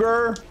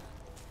stronger!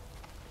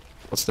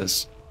 What's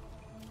this?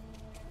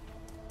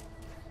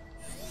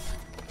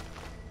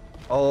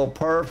 Oh,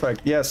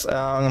 perfect. Yes,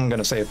 I'm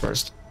gonna say it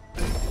first.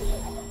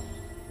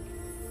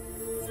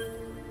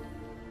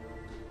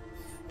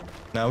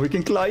 Now we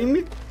can climb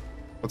it.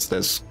 What's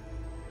this?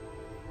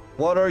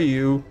 What are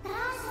you?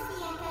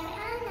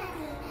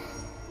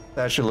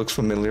 That actually looks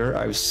familiar.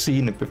 I've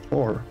seen it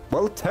before.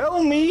 Well,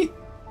 tell me!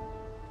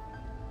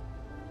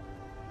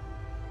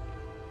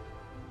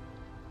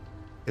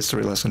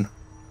 History lesson.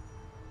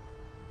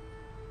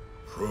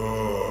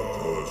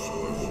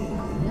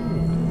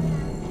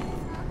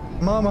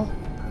 Mama.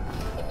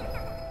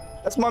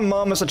 That's my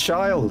mom as a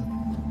child.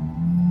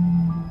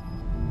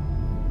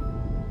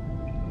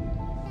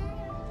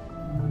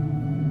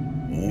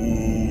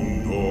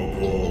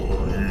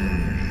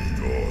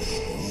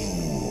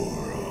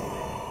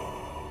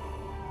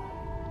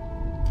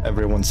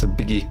 Everyone's a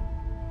biggie.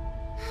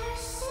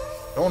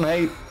 Don't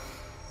hate.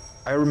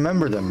 I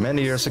remember them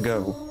many years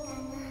ago.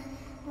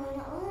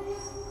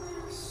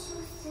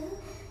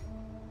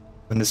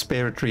 When the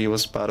spirit tree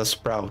was about to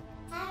sprout.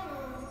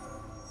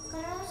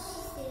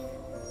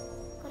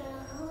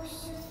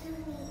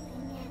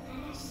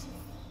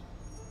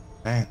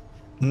 Man,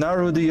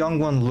 Naru the young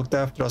one looked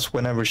after us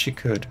whenever she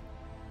could.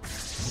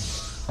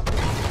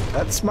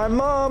 That's my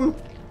mom!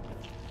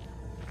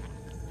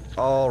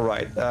 All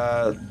right.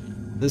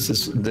 This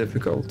is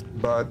difficult,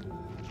 but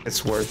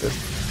it's worth it.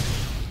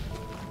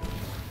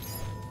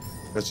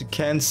 Because you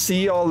can't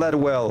see all that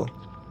well.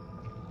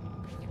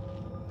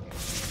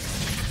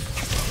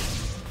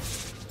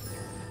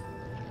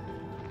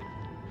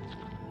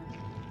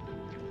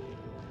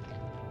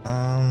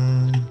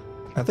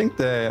 I think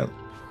the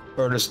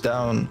furthest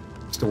down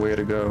is the way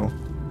to go.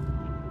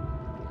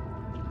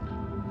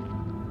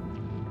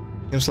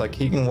 Seems like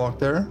he can walk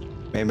there.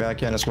 Maybe I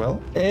can as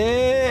well.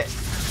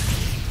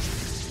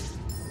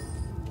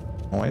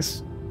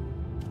 Nice.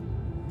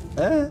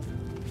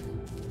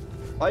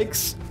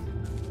 Spikes.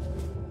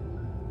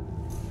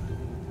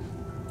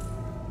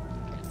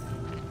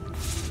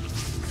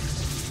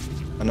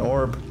 An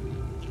orb.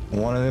 I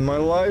want it in my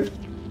life.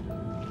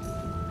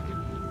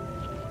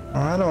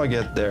 How do I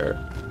get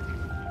there?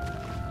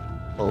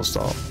 Post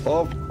off.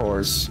 Of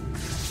course.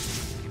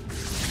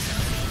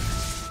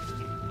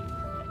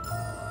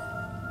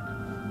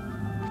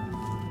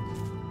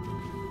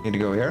 Need to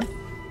go here.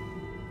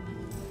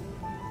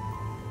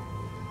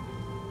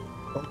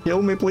 Don't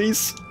kill me,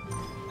 please.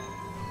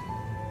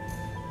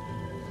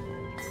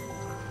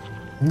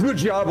 Good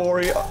job,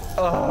 Ori.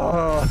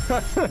 Oh.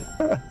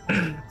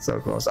 So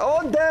close.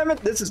 Oh, damn it.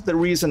 This is the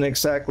reason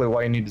exactly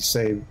why I need to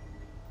save.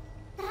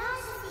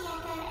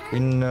 We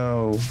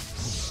know.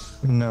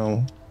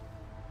 No.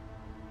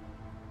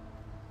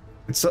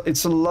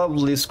 It's a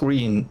lovely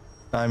screen.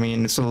 I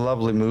mean, it's a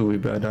lovely movie,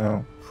 but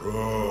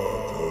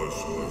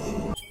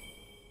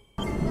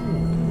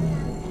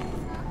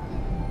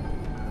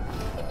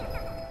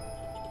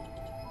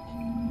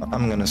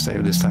I'm gonna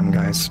save this time,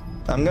 guys.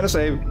 I'm gonna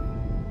save.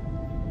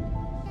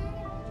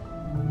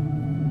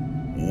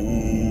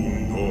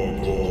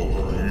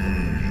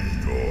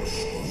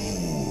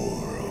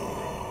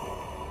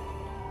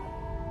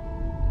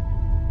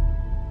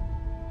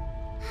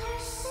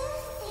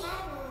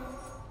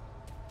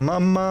 My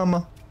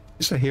mama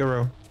is a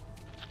hero.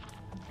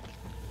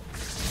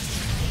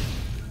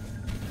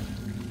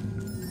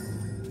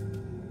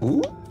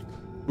 Ooh?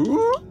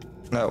 Ooh?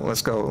 No,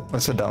 let's go.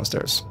 Let's head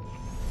downstairs.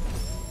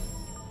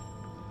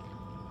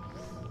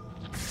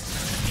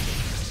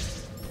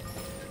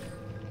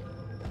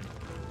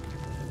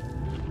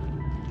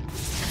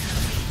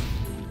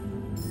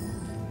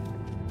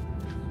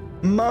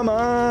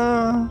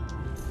 Mama!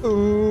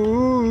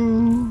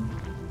 Ooh!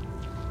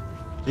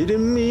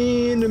 Didn't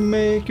mean to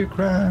make you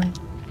cry.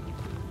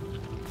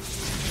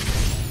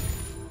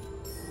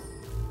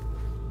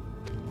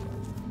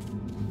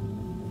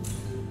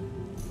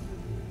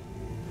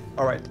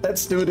 Alright,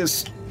 let's do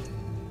this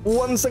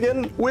once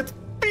again with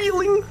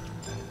feeling.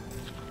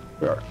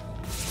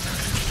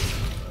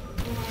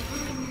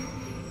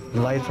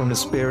 Light from the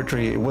spirit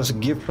tree. It was a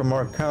gift from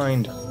our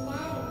kind.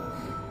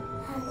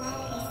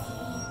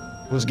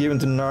 It was given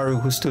to Naru,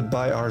 who stood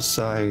by our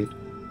side.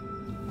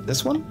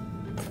 This one?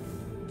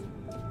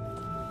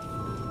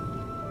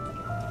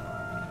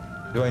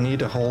 Do I need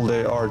to hold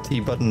the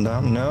RT button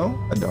down? No,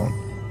 I don't.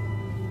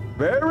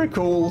 Very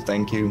cool,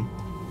 thank you.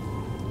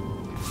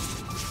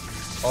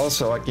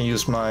 Also, I can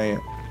use my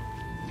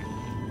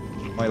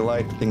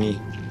light thingy.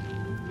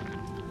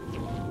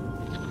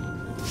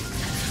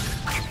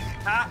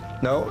 Ah!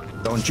 No,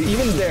 don't you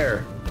even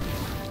dare.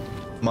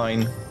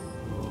 Mine.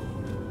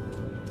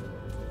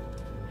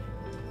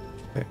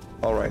 Okay,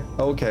 alright,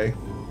 okay.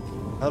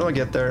 How do I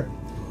get there?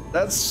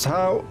 That's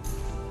how...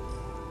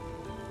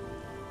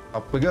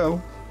 Up we go.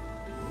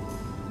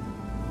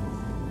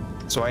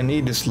 So I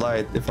need this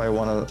light if I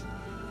want to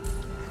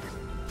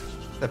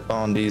step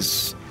on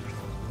these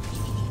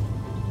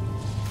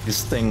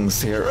things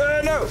here.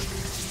 No!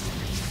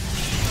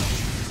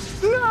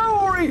 No,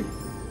 Ori!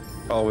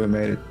 Oh, we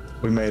made it.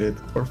 We made it.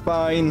 We're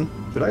fine.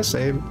 Should I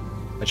save?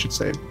 I should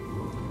save.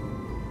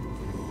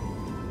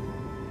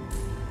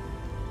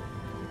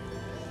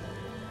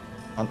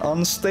 On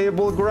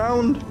unstable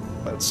ground?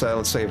 Let's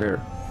save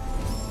here.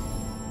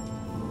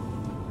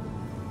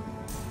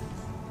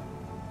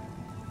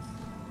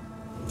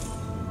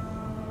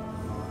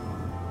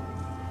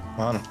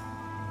 On.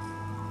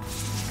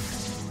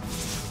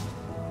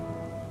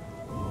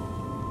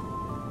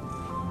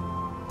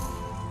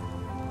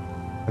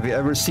 Have you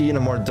ever seen a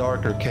more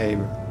darker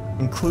cave?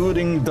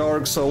 Including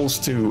Dark Souls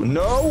 2?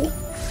 No?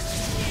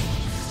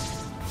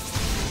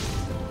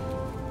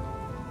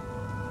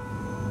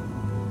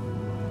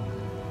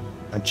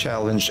 I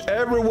challenge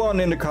everyone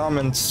in the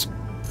comments.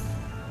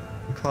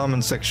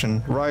 Comment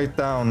section. Write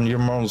down your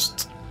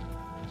most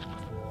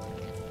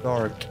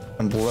dark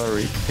and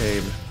blurry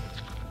cave.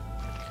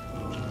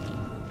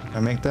 Can I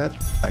make that?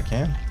 I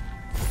can.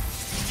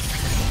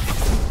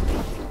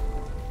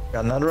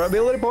 Got another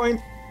ability point.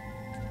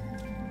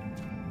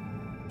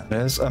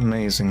 That is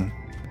amazing.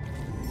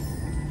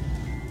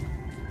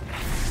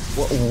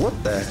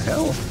 What the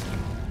hell?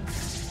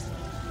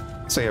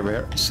 Save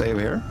here. Save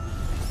here.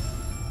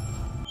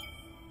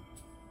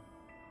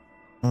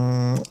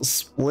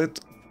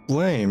 Split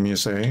flame, you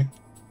say?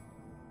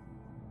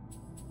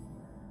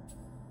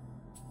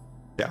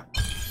 Yeah.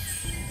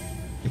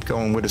 Keep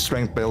going with the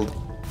strength build.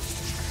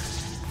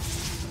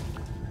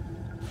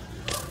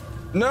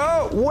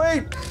 No,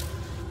 wait!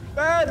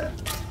 Bad!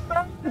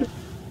 Bad!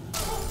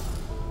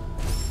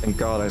 Thank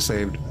God I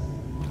saved.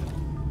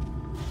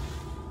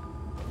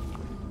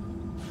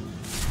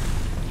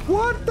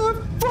 What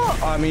the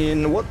fuck? I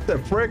mean, what the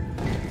frick?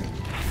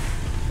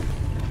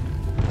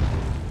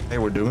 Hey,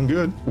 we're doing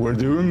good. We're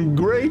doing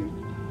great.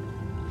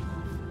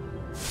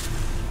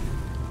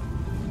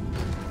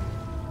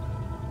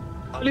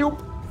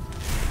 Alley-oop.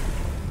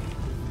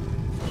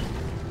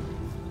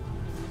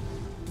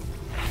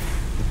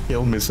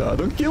 Kill me, sir.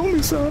 Don't kill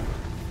me, sir.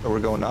 So we're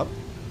going up.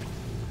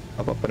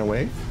 Up, up, and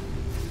away.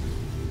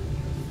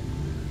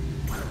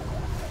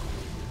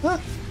 Ah.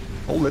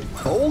 Hold it.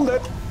 Hold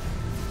it.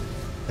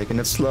 Taking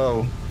it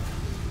slow.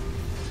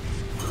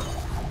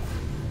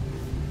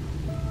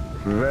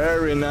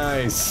 Very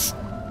nice.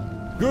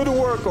 Good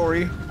work,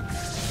 Ori.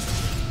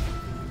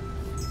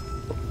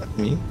 At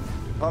me.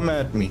 Come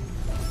at me.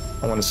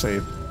 I want to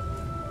save.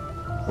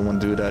 I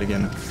want to do that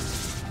again.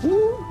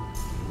 Woo.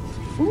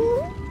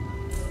 Woo.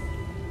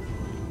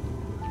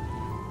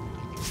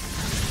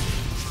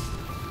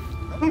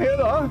 Come here,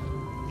 huh?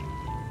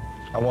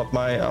 I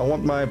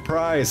want my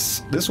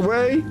prize. This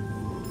way.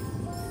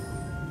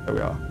 There we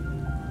are.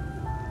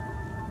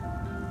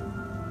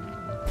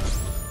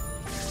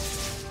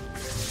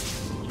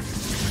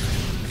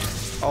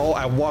 Oh,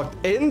 I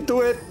walked into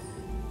it.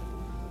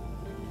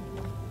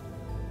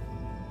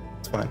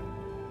 It's fine.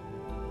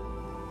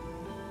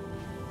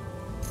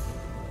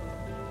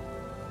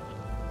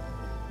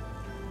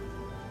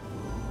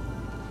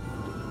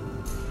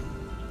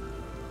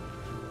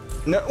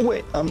 No,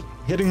 wait, I'm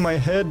hitting my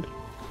head.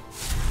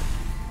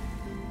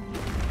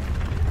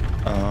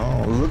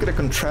 Oh, look at the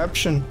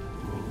contraption.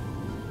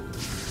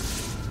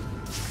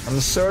 I'm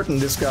certain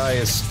this guy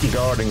is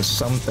guarding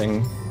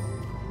something.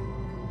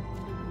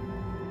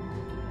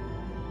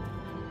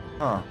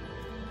 Huh.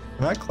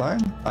 Can I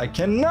climb? I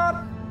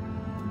cannot!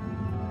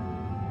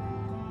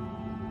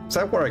 Is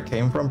that where I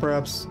came from,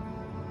 perhaps?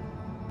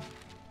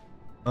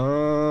 It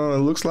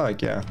looks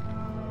like, yeah.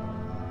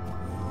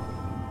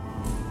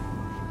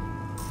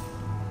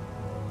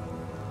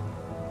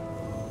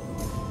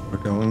 We're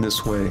going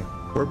this way.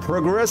 We're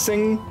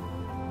progressing!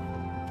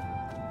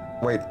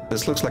 Wait,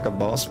 this looks like a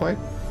boss fight?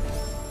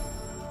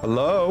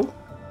 Hello?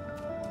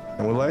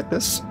 Can we light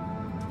this?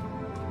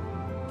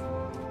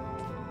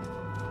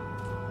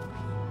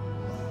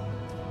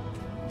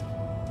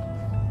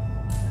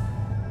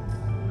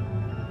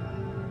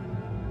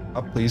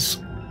 Up, please.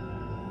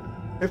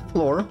 Fifth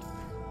floor.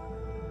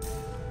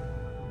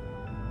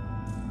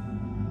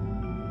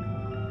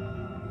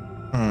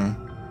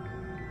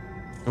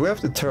 Do we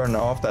have to turn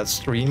off that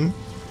stream?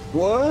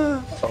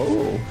 What?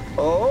 Oh.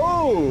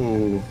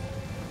 Oh!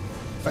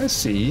 I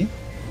see.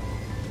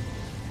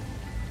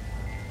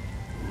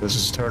 This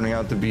is turning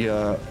out to be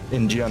a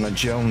Indiana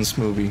Jones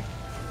movie.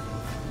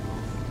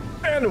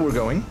 And we're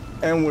going.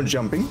 And we're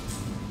jumping.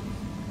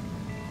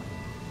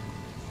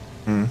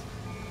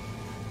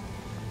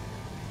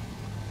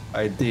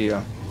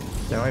 Idea.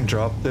 Can I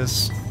drop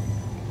this?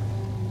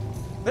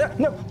 Yeah,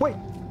 no, wait!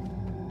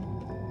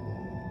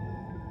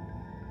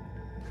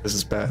 This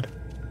is bad.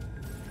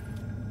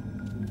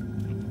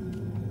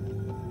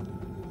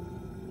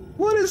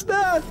 What is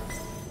that?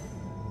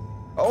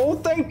 Oh,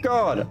 thank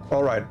God!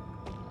 Alright.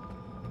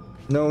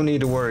 No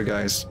need to worry,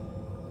 guys.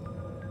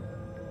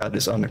 Got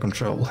this under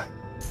control.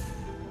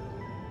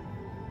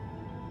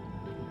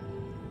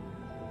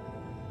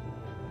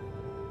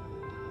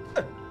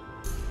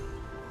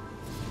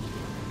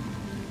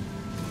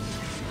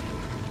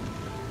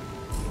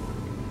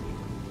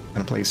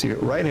 And place you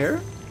right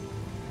here.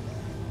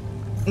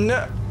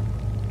 No.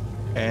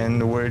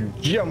 And we're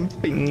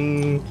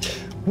jumping.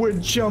 We're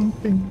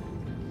jumping.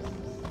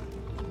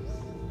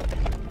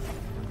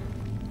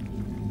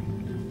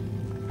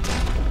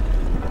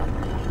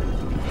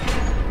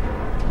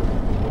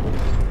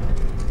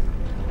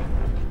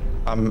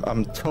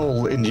 I'm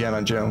total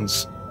Indiana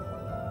Jones.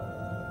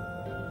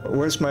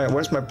 Where's my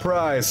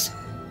prize?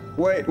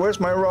 Wait, where's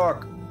my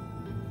rock?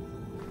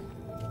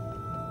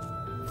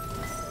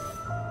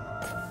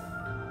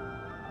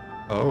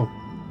 Oh.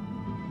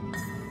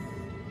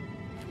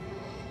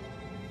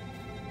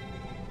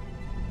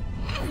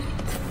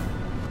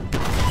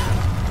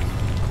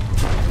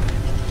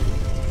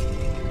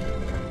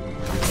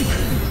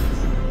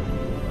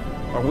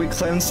 Are we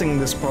cleansing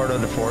this part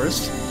of the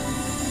forest?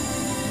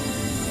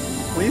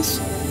 Please?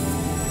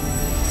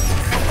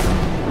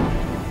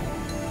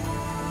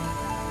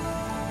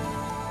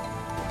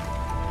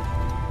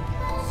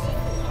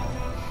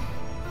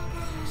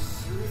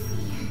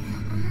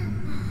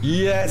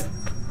 Yes!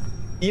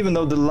 Even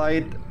though the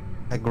light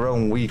had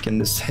grown weak in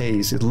this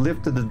haze, it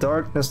lifted the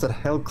darkness that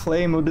held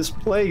claim of this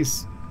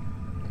place.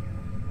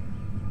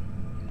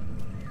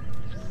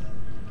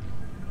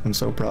 I'm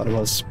so proud of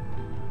us.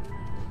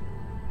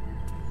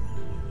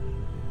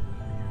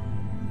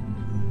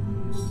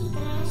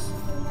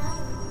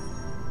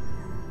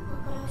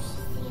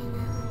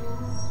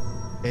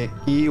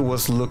 He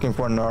was looking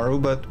for Naru,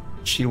 but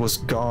she was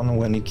gone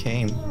when he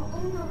came.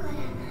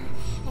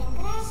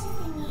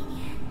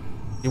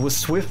 He was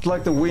swift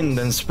like the wind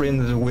and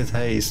sprinted with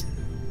haste.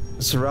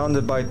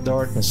 Surrounded by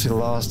darkness, he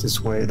lost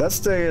his way. That's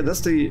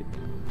the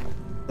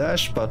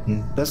dash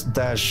button. That's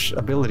dash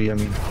ability, I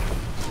mean.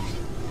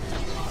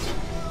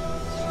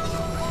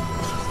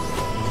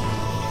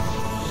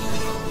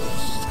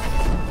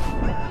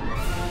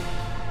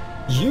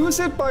 Use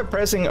it by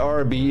pressing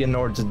RB in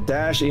order to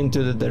dash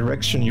into the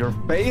direction you're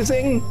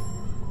facing.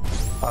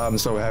 I'm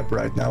so happy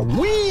right now.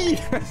 Whee!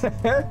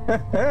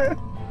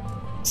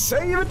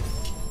 Save it!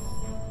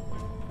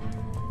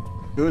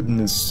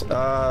 Goodness.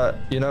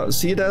 You know,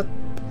 see that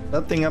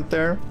thing up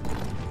there?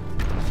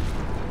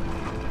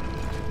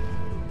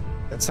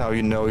 That's how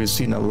you know you've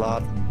seen a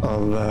lot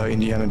of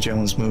Indiana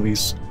Jones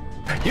movies.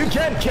 You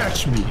can't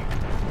catch me!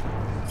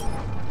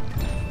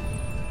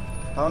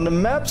 On the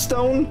map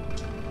stone.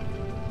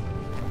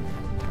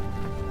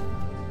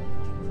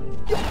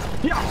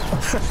 Yeah!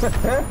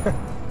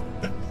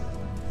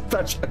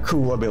 Such a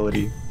cool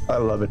ability. I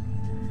love it.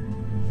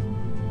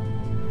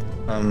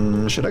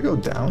 Should I go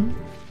down?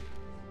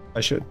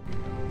 I should.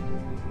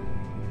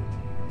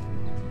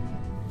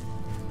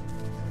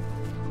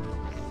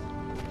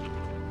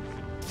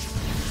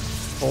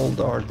 Hold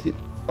RT.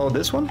 Oh,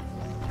 this one?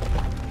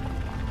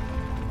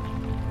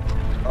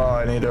 Oh,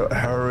 I need to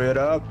hurry it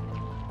up.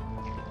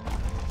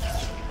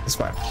 It's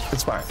fine.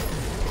 It's fine.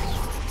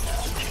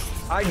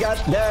 I got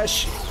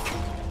dash.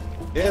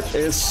 It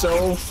is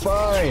so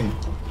fine.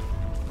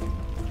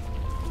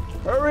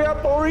 Hurry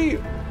up,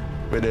 Ori.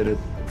 We did it.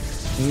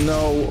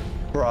 No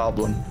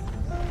problem.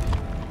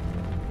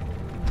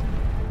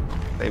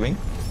 Saving.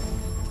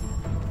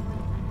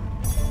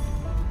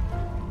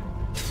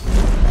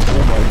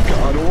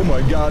 Oh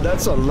my god,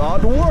 that's a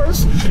lot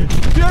worse. Shit.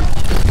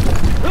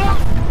 Ah!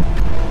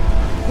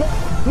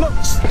 No, no.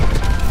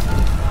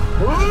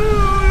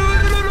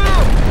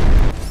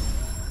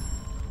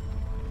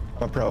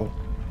 I'm a pro.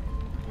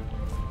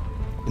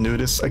 Can do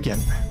this again.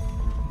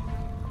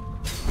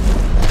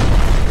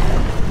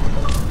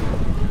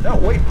 No,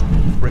 wait.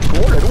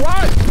 Recorded.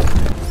 What?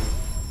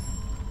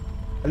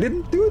 I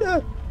didn't do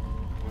that.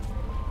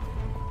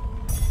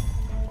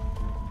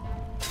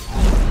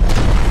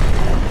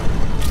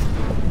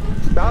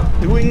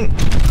 Stop doing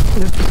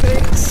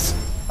mistakes.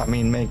 I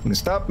mean,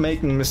 stop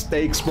making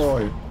mistakes,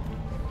 boy.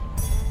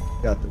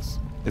 Got this.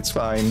 It's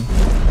fine.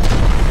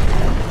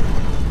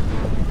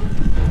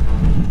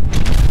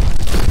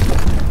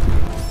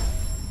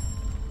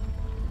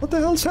 What the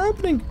hell's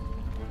happening?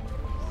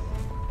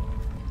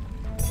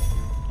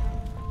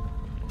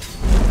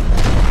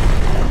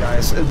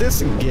 Guys,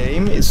 this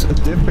game is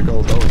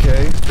difficult,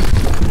 okay?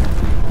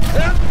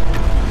 Ah!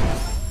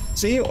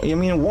 See, you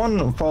mean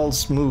one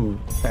false move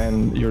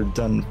and you're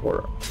done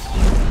for.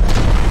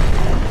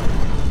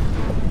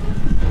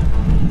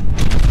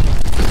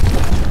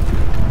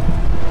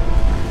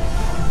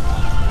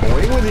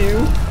 Away with you.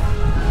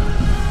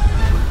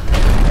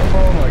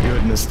 Oh my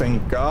goodness,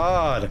 thank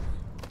God.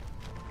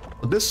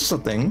 This is a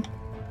thing.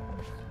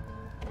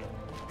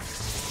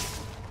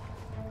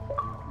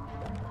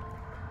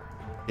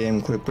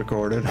 Game clip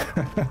recorded.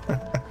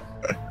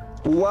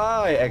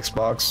 Why,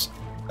 Xbox?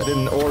 I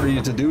didn't order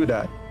you to do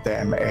that.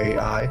 Damn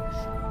AI.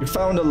 You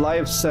found a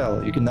live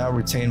cell. You can now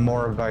retain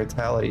more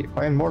vitality.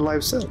 Find more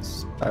live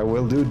cells. I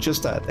will do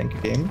just that. Thank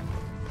you, game.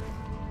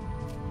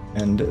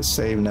 And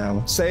save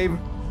now. Save.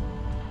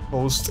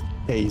 Post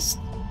haste.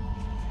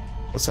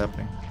 What's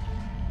happening?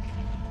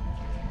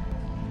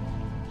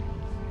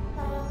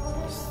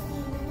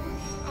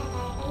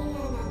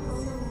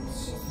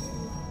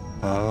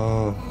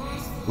 Oh,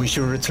 we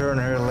should return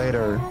her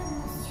later.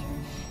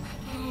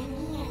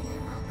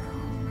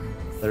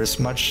 There is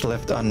much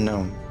left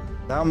unknown.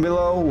 Down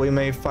below, we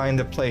may find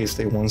a place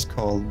they once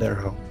called their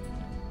home.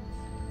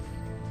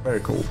 Very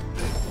cool.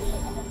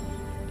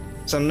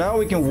 So now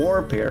we can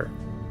warp here.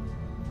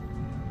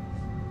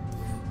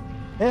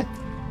 Eh.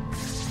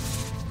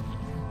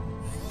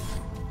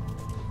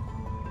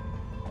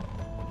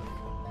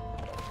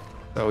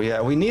 So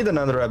yeah, we need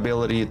another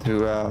ability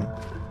to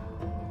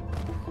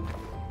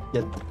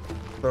get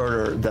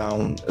further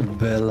down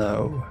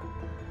below.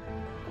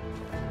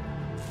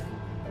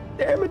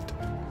 Damn it!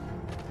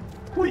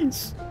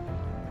 Please,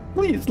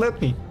 please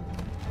let me.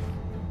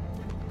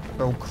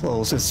 So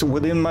close, it's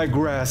within my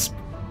grasp.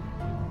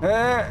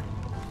 Ah.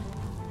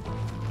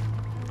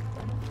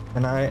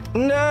 And I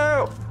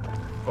no.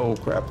 Oh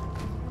crap.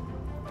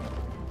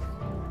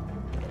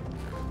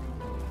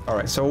 All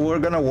right, so we're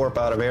gonna warp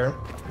out of here.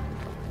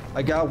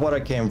 I got what I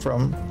came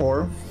from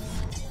for.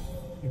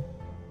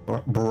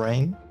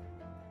 Brain.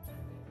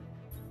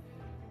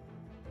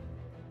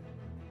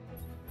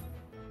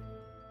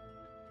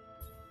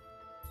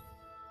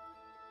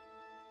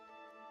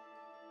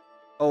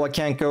 Oh, I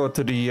can't go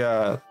to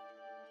the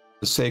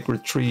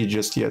sacred tree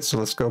just yet, so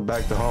let's go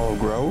back to Hollow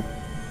Grove.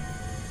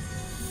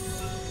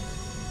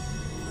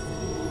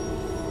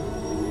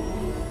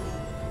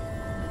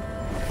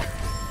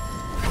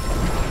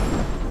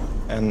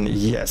 And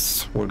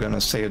yes, we're gonna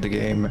save the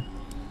game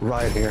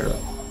right here.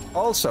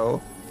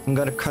 Also, I'm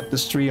gonna cut the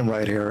stream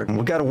right here.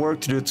 We got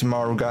work to do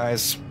tomorrow,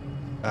 guys.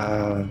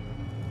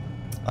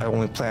 I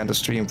only plan to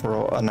stream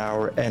for an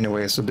hour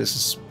anyway, so this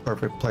is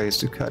perfect place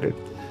to cut it.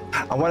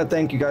 I want to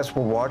thank you guys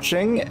for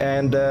watching,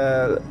 and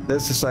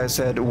this is, I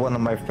said, one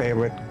of my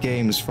favorite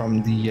games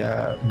from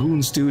the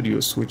Boon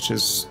Studios, which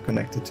is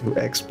connected to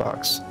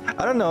Xbox.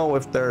 I don't know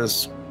if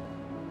there's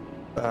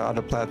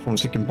other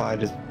platforms you can buy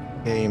this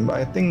game.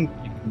 I think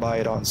you can buy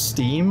it on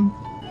Steam,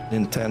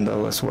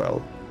 Nintendo as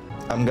well.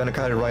 I'm gonna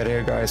cut it right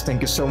here, guys.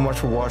 Thank you so much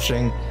for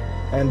watching,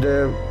 and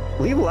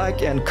leave a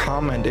like and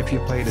comment if you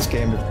played this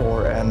game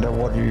before, and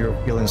what are your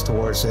feelings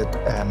towards it,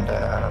 and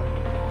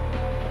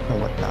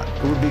whatnot.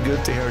 It would be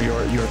good to hear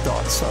your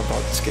thoughts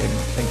about this game.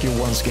 Thank you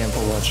once again for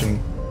watching.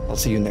 I'll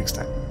see you next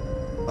time.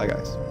 Bye,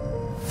 guys.